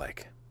look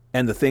like?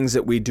 And the things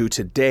that we do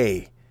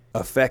today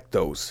affect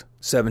those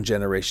 7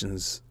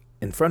 generations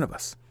in front of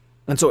us.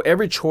 And so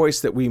every choice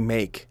that we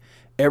make,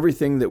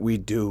 everything that we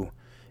do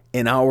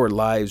in our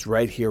lives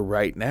right here,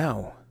 right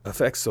now,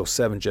 affects those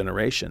 7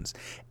 generations.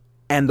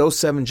 And those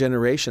 7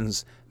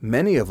 generations,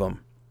 many of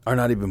them are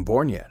not even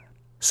born yet.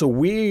 So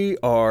we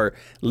are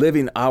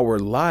living our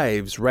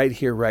lives right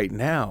here, right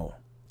now.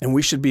 And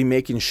we should be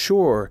making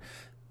sure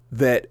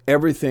that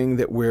everything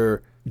that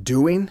we're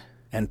doing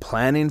and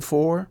planning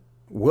for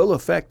will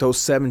affect those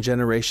 7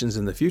 generations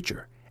in the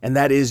future. And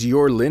that is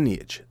your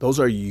lineage. Those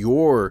are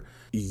your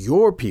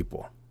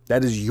people.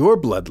 That is your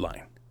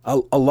bloodline,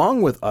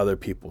 along with other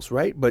people's,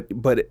 right?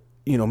 But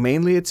you know,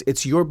 mainly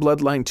it's your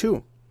bloodline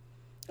too.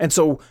 And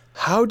so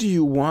how do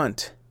you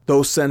want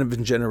those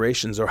 7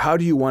 generations, or how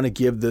do you want to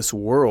give this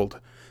world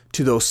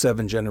to those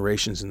 7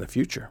 generations in the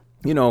future?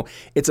 You know,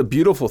 it's a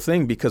beautiful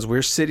thing because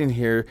we're sitting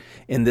here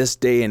in this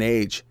day and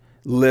age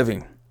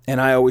living. And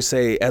I always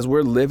say, as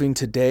we're living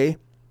today,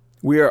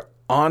 we are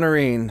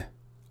honoring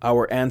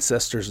our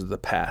ancestors of the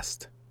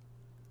past,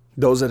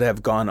 those that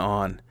have gone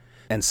on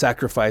and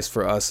sacrificed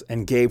for us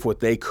and gave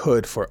what they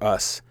could for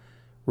us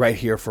right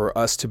here, for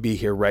us to be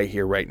here,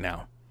 right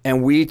now.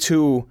 And we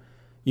too,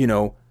 you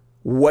know,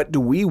 what do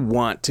we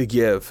want to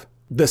give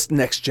this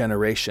next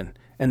generation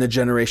and the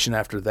generation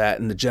after that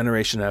and the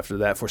generation after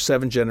that for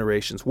 7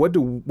 generations? What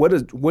do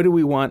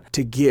we want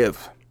to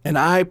give? And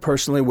I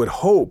personally would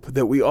hope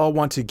that we all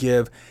want to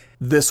give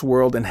this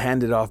world and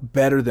hand it off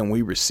better than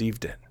we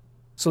received it.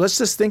 So let's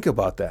just think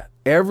about that.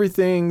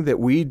 Everything that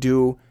we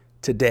do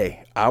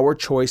today, our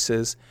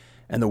choices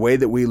and the way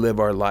that we live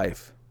our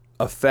life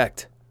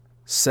affect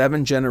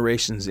 7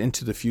 generations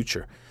into the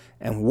future.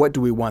 And what do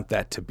we want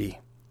that to be?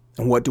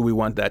 And what do we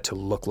want that to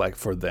look like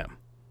for them?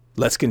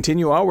 Let's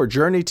continue our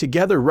journey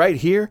together right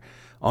here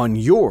on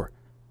your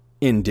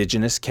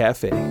Indigenous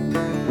Cafe.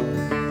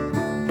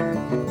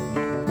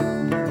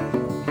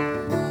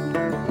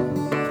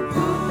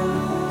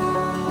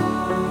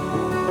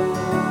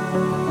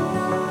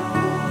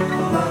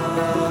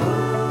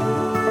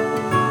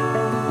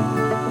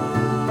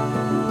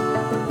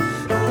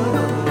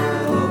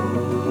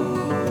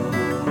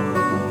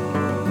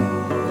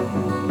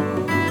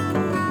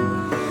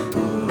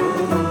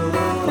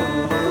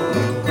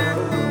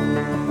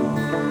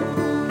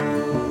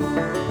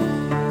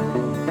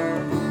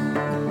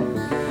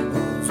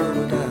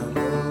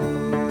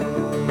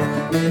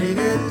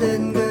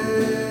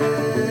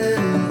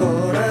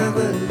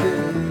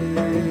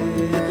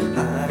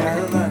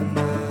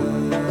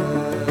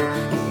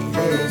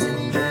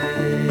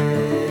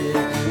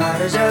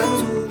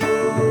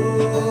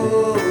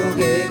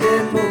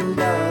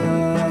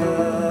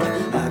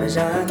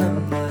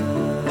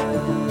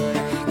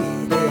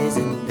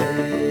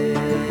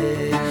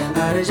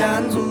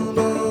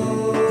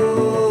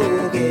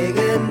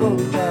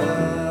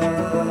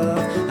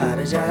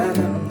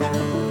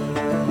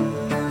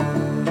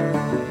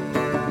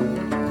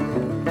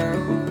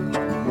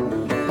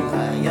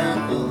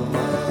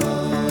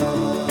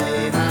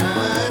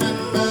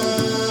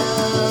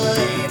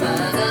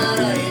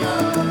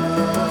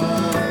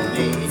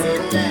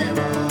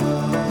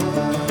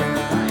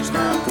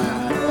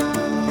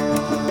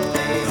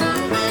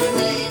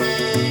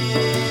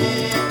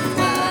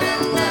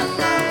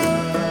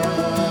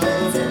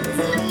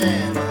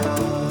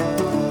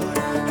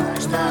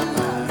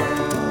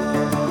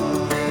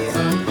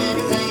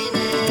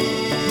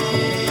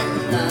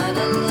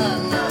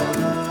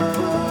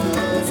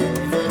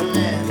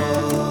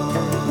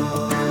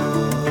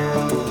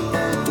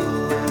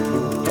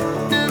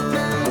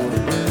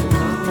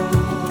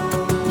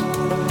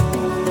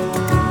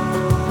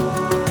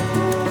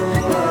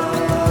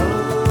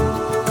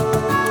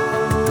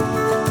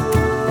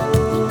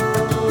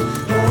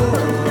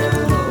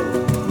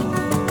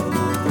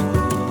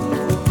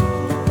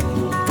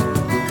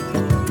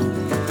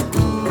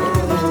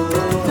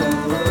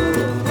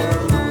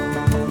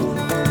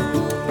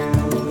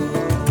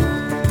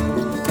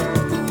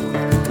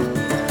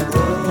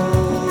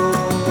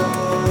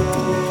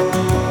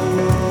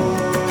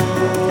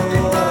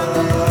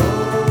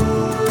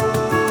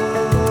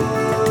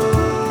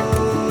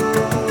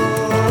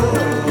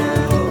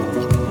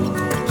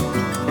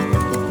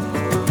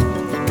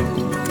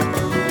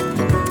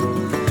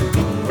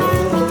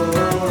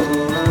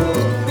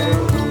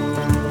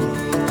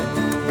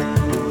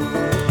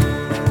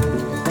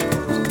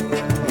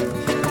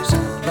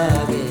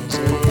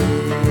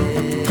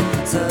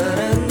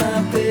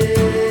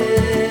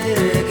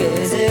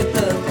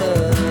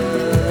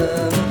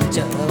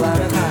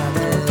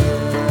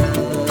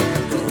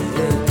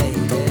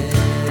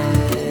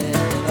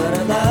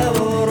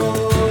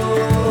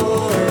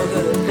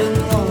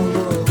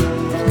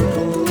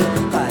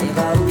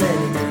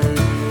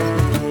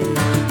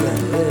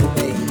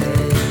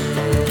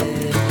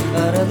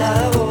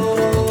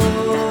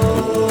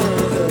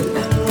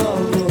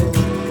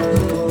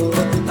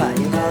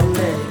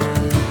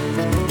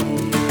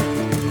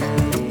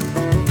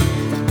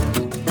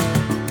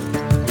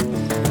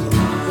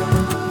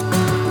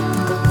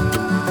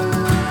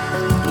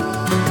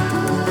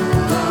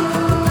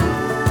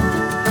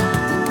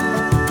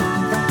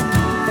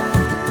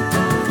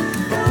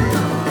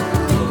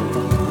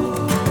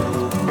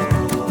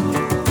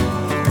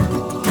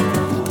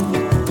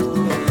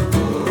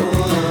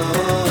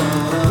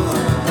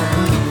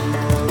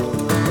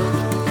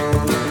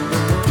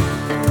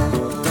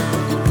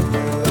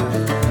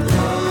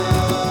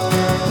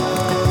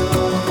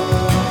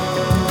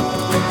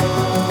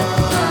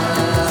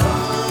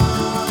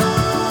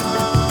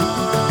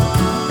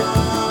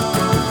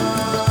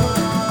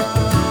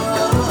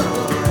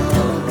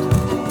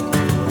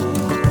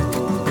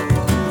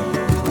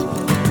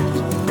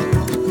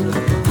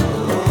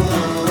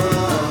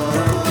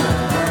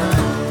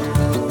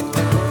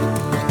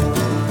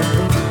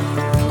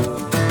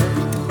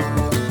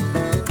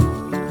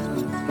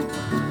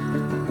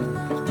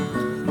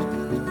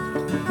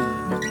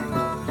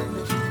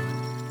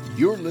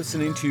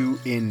 listening to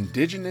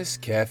Indigenous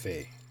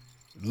Cafe.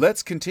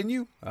 Let's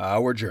continue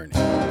our journey.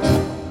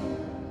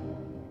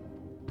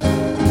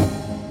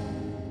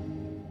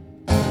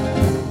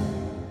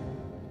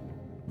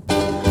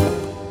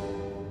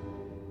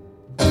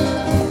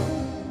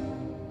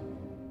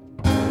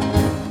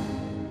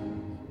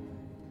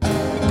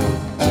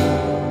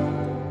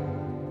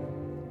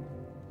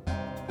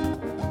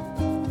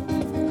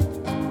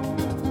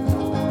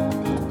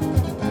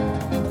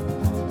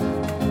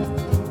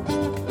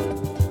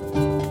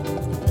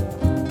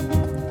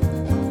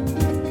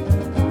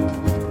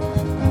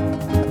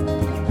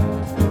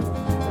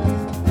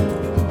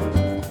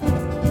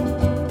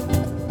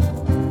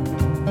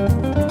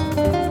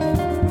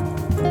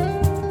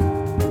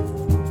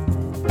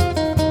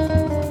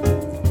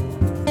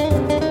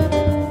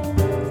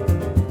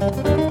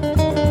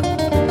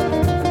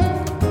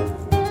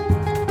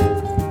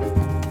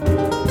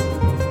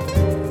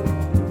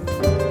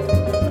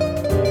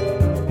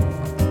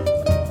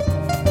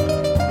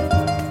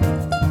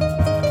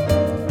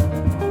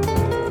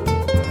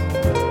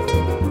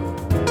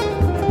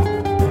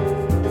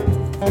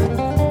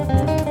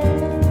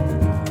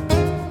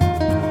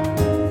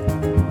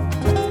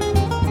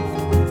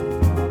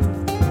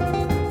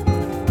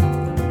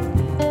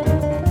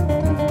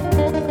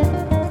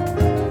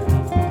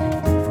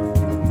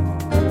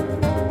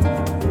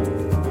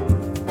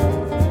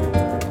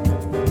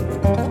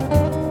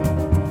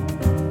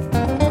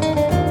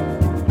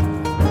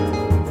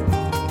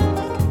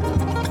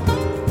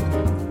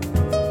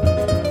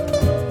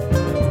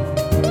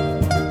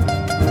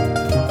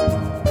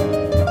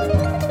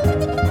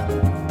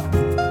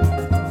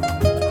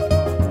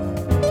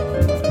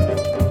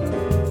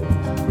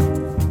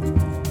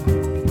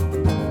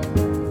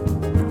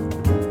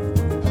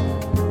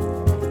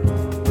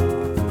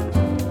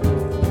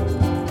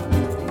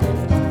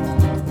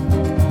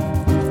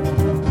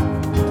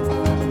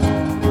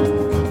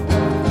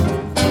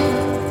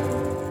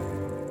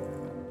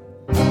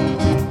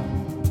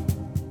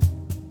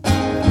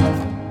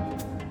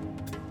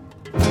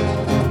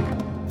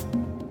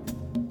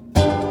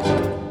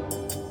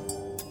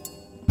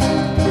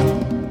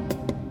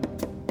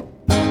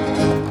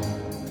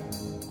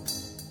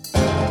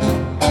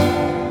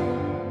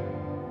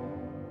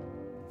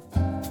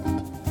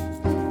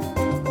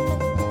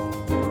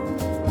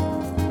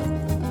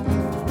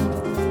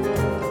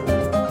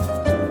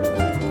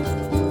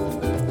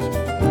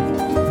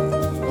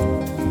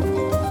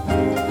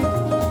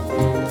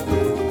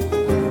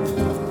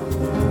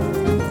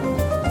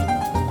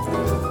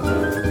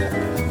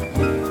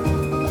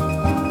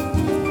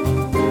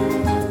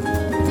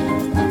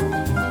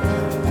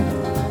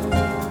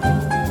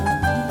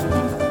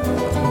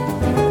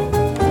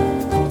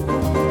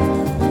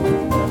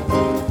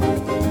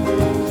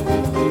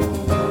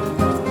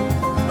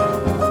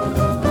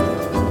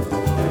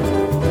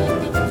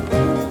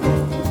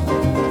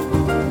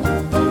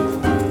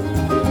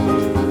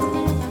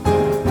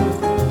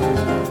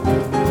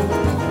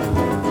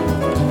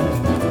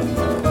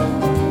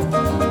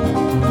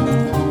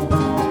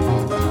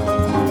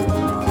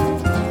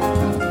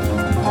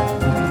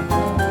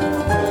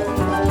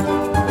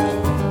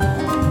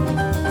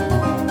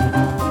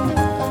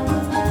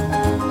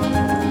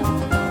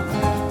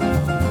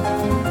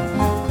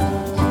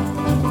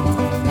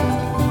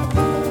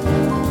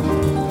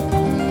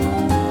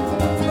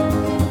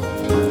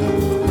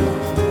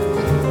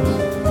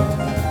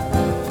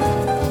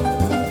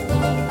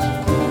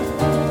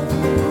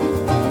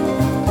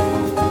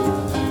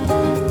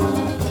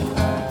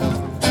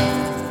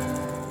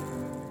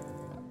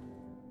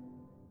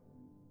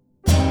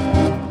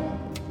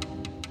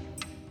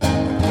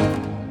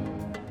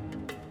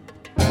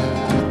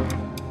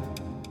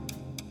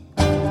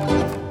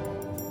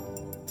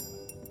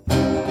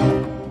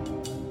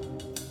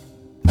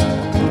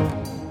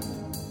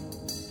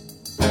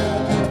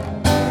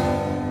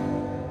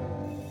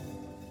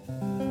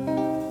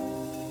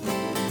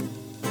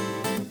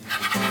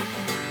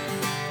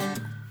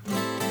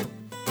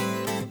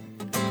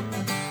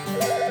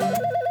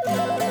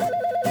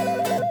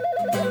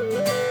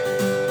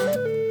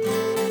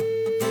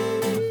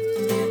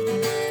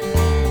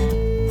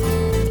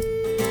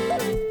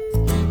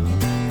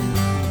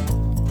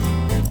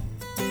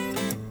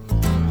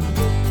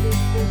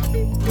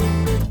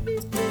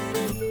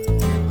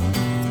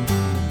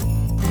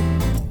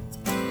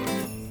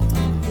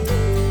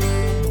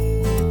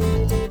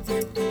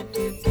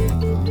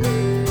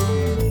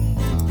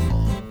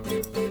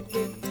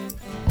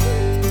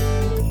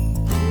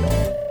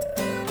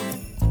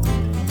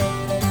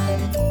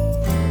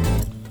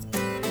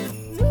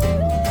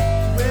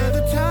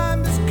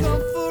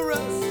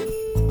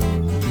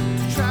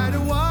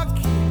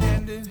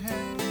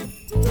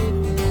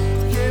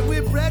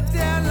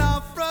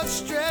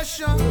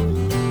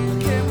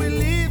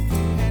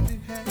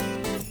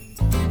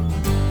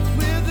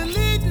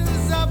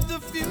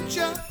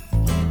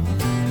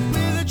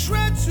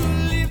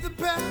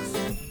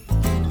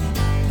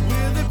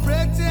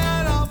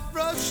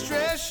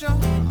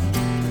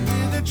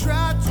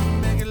 Try to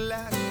make it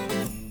last.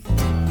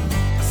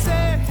 I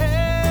say,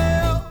 hey.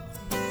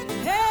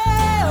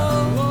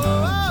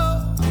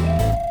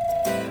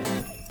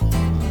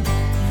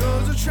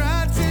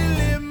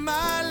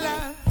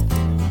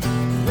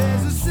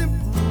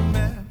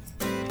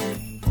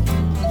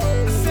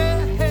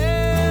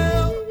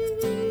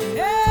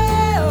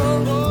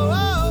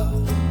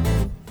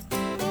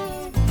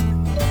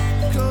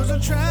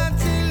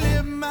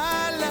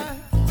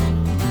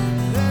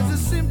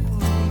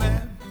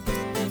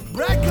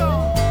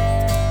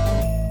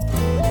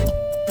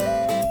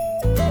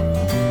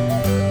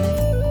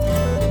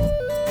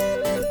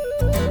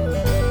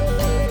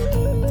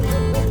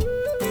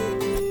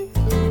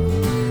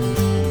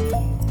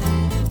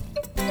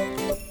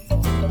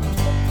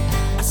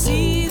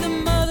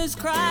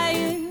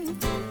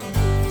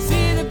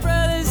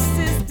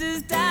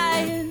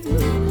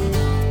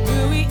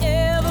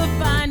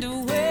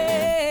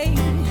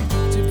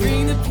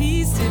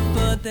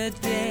 another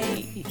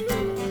day.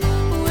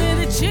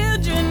 We're the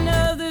children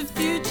of the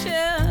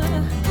future.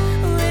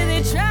 Will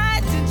they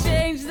try to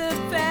change the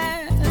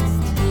past?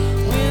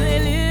 Will they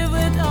live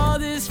with all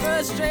this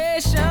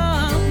frustration?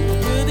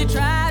 Will they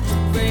try to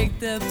break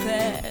the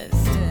past?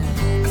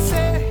 I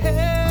say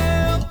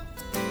hell,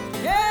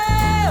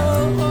 Yeah,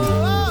 oh,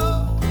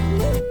 oh,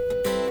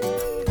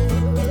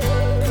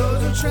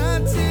 cause I'm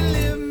trying to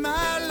live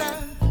my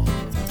life.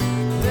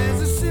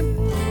 There's a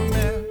simple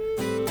man.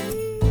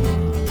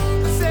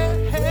 I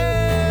say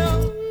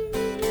hell,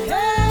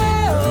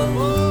 yeah,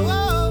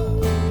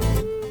 oh,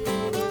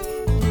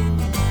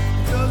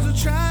 cause I'm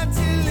trying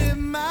to live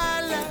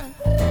my life.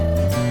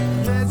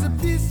 There's a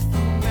peaceful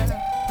man.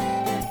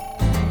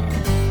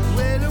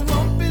 Well, it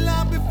won't be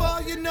long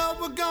before you know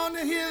we're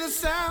gonna hear the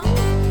sound.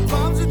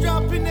 Bombs are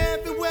dropping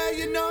everywhere,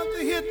 you know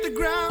they hit the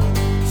ground.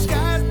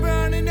 Sky's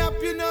burning up,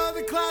 you know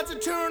the clouds are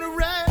turning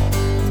red.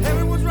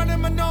 Everyone's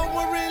running, but no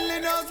one really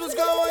knows what's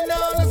going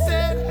on. I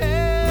said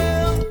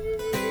hell,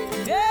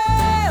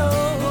 yeah,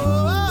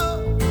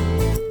 oh,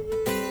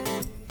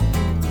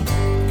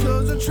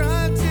 cause I'm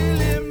trying to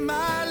live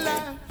my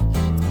life.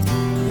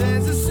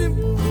 There's a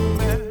simple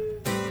man.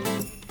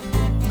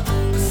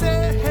 I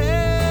said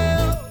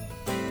hell,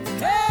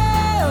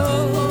 yeah,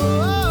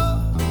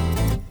 oh,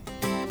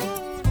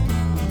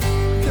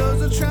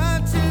 cause I'm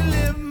trying to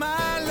live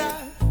my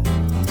life.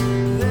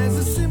 There's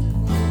a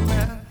simple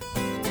man,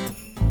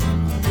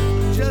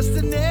 just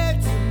an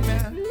empty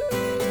man.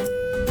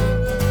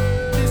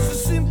 Just a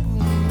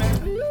simple man,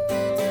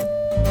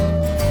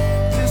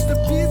 just a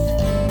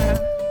peaceful man,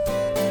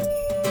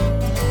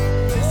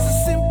 just a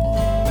simple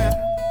man.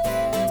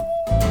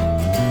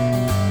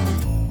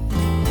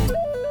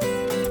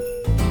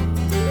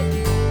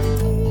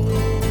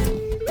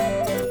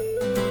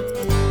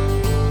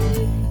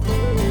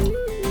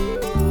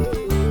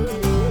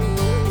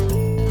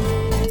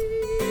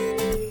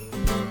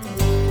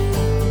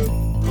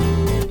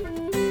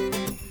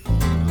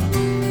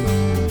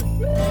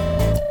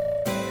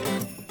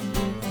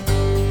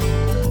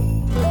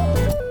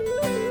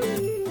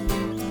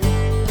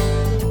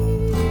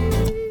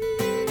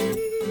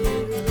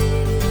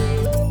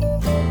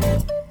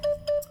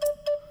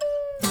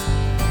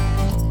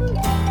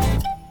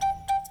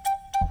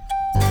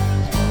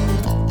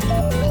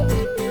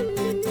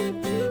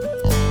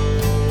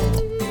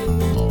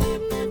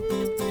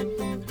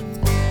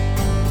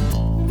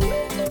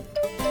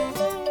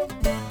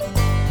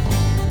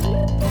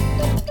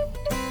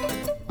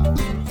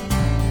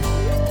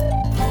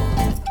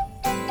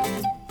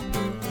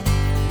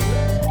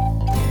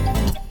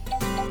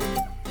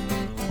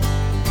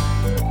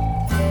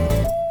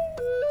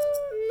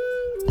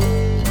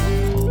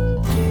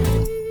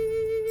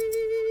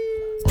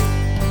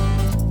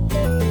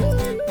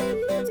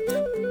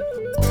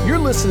 You're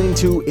listening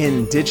to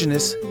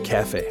Indigenous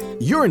Cafe,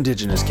 your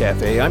Indigenous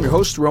Cafe. I'm your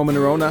host, Roman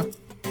Arona,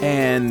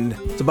 and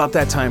it's about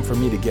that time for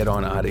me to get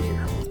on out of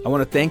here. I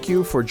want to thank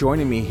you for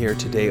joining me here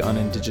today on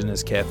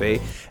Indigenous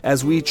Cafe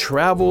as we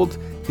traveled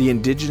the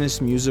Indigenous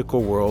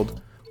musical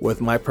world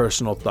with my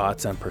personal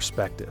thoughts and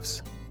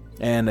perspectives.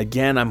 And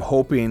again, I'm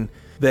hoping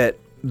that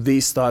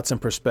these thoughts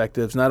and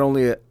perspectives, not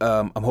only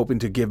I'm hoping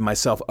to give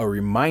myself a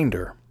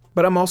reminder,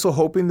 but I'm also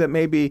hoping that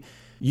maybe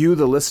you,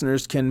 the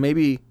listeners, can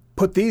maybe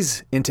put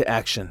these into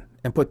action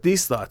and put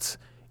these thoughts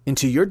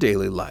into your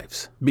daily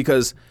lives.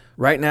 Because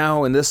right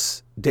now in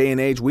this day and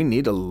age, we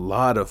need a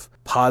lot of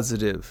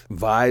positive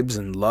vibes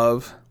and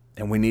love,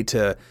 and we need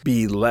to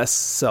be less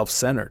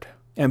self-centered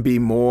and be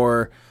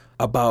more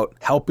about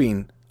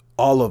helping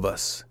all of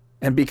us.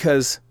 And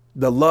because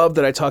the love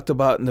that I talked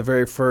about in the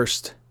very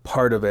first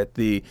part of it,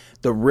 the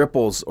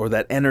ripples or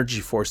that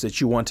energy force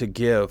that you want to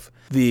give,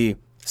 the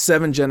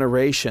 7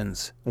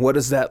 generations, what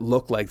does that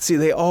look like? See,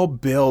 they all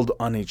build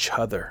on each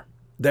other.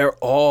 They're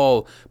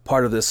all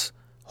part of this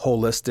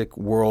holistic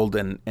world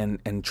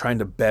and trying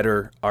to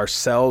better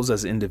ourselves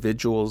as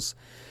individuals,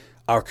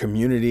 our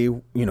community,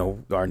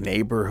 our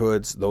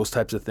neighborhoods, those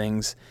types of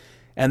things.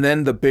 And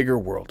then the bigger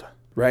world,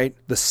 right?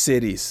 The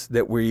cities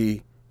that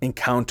we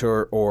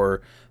encounter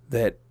or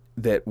that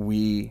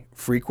we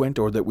frequent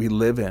or that we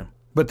live in.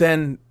 But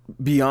then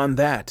beyond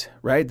that,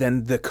 right?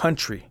 Then the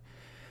country.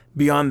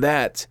 Beyond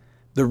that,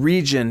 the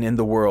region in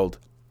the world.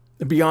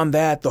 Beyond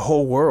that, the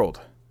whole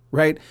world,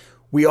 right?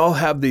 We all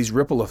have these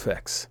ripple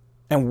effects.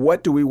 And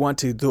what do we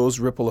want those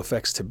ripple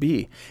effects to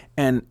be?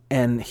 And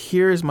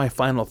here's my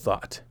final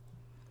thought.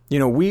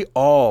 We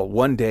all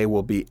one day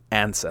will be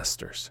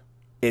ancestors.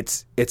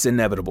 It's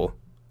inevitable.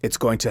 It's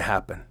going to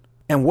happen.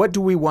 And what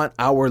do we want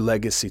our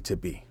legacy to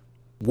be?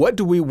 What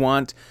do we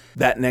want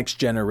that next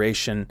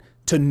generation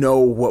to know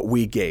what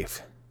we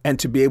gave and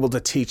to be able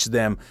to teach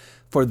them,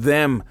 for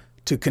them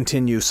to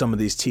continue some of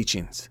these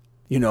teachings,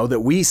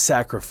 that we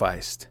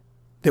sacrificed,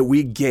 that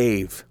we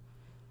gave,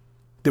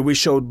 that we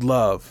showed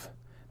love,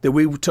 that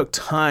we took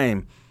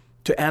time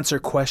to answer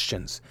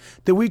questions,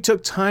 that we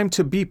took time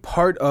to be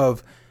part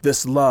of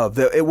this love,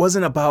 that it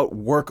wasn't about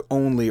work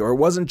only, or it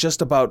wasn't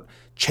just about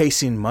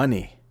chasing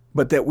money,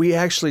 but that we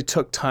actually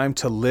took time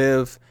to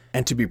live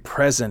and to be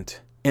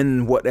present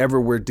in whatever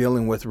we're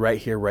dealing with right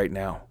here, right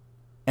now,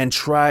 and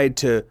try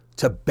to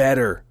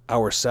better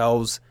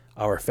ourselves,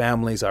 our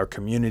families, our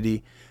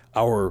community,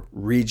 our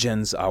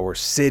regions, our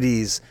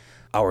cities,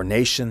 our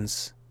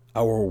nations,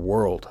 our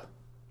world.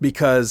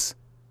 Because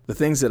the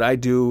things that I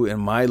do in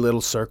my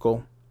little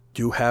circle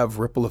do have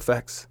ripple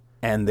effects,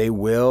 and they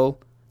will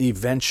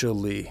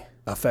eventually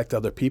affect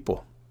other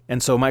people.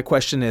 And so my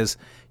question is,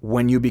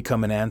 when you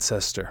become an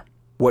ancestor,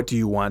 what do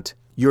you want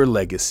your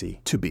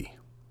legacy to be?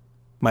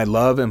 My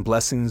love and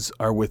blessings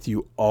are with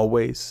you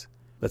always.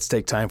 Let's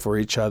take time for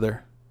each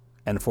other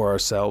and for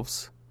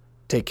ourselves.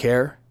 Take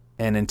care,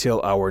 and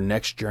until our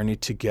next journey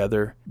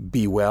together,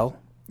 be well.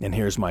 And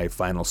here's my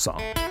final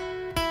song.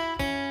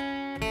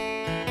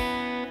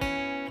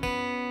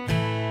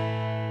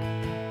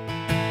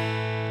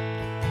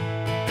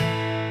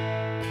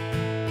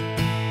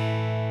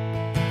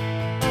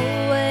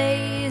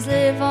 Always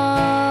live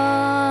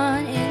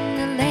on in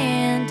the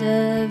land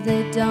of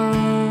the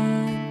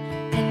dawn,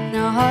 in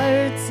the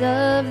hearts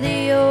of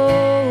the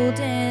old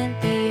and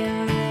the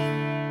young,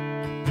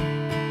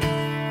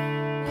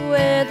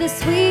 where the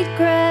sweet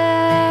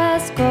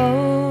grass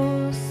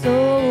grows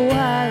so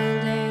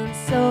wild and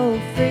so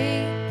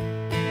free,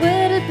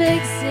 where the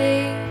big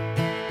sea,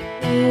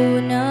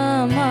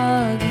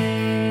 Unamagi.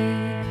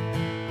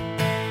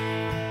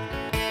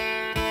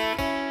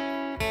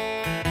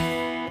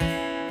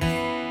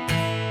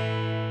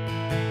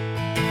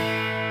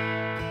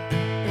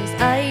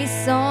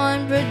 Ice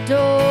on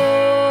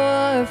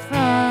Brador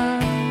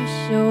from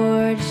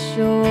shore to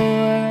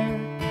shore,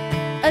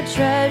 a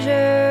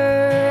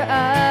treasure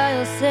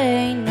I'll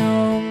say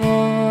no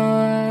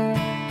more.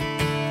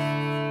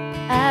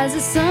 As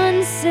the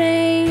sun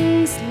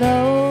sinks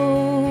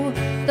low,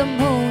 the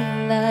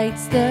moon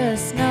lights the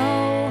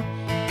snow,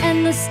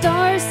 and the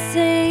stars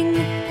sing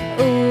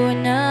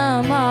Unamagi.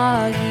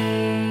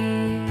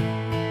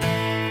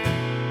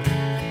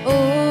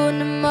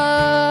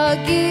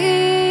 Unamagi.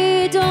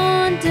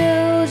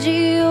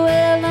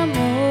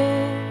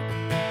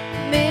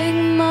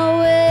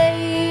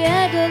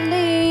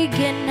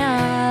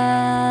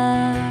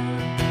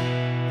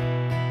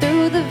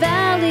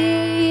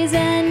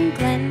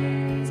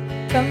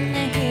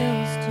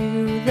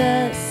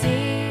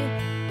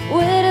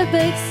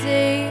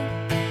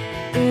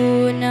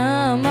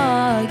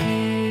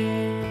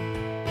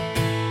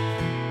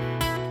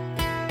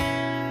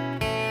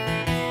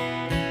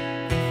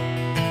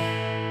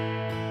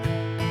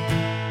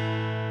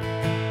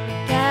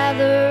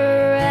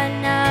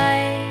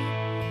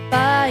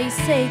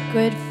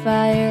 Sacred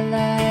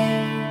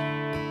firelight,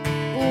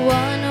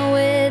 one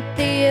with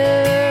the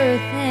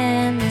earth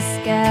and the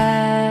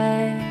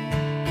sky.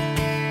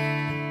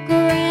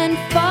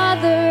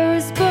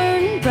 Grandfathers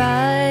burn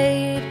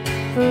bright,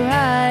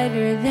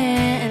 brighter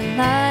than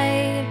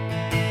light,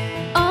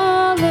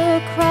 all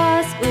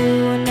across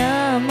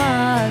Unamagi.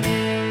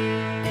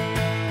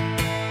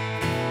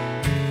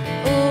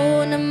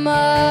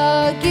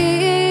 Unamagi,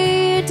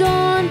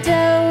 don't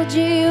tell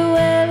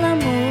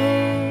Jiwelamu.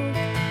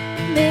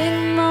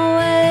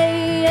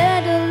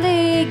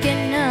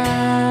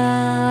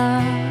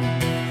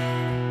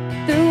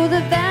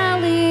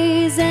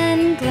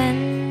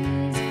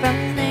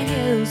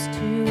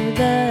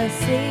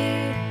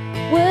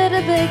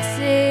 Big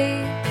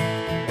sea,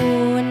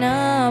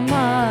 Unamagi.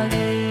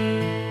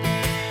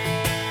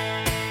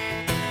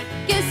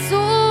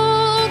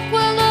 Gesuk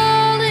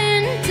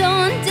walolin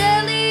don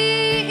deli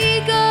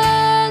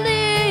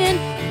igalin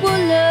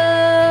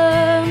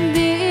wulam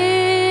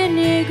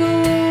binigu.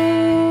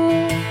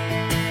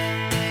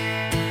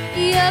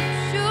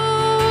 Yapshu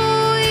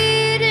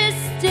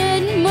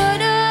idistin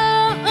muda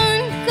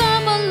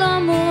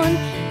unkamalamon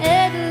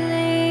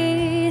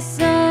edli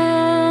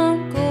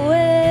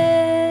sankoe.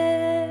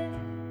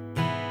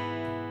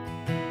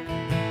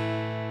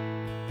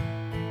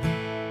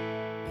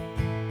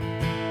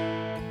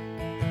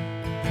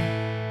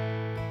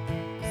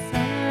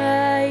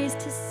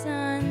 To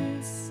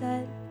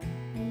sunset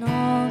and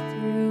all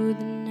through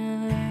the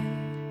night,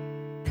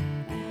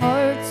 my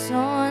heart's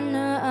on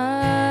the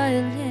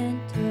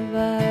island of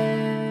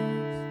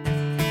ours.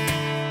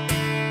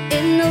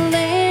 In the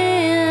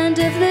land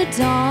of the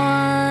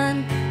dawn,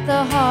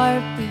 the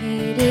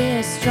heartbeat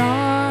is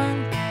strong,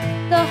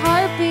 the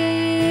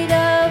heartbeat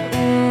of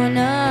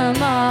Unamagi.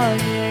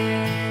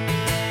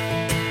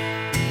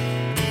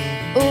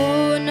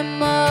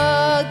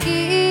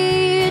 Unamagi,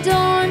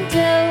 don't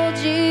tell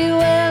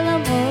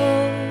Jiwelamu.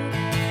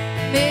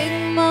 Make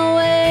my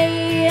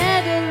way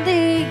at a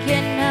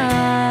Ligana,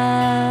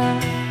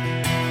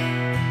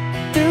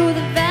 through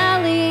the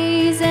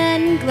valleys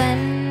and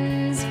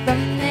glens, from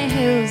the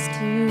hills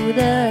to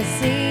the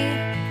sea,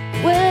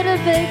 where the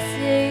big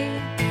sea,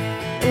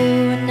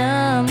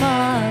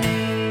 Unamagi.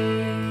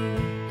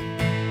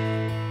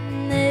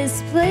 This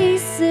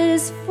place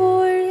is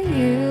for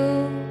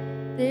you,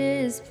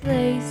 this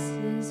place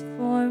is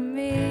for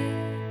me,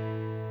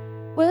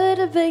 where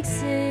the big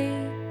sea,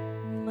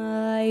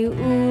 my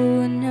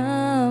Unamagi.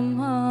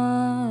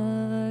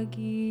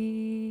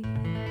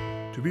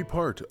 To be be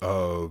part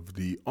of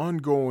the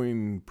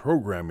ongoing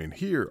programming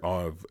here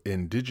of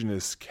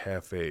Indigenous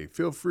Cafe,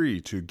 feel free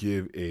to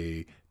give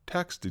a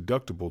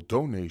tax-deductible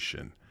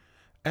donation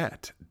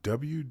at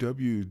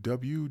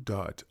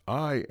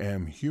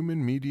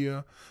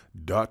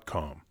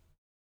www.iamhumanmedia.com.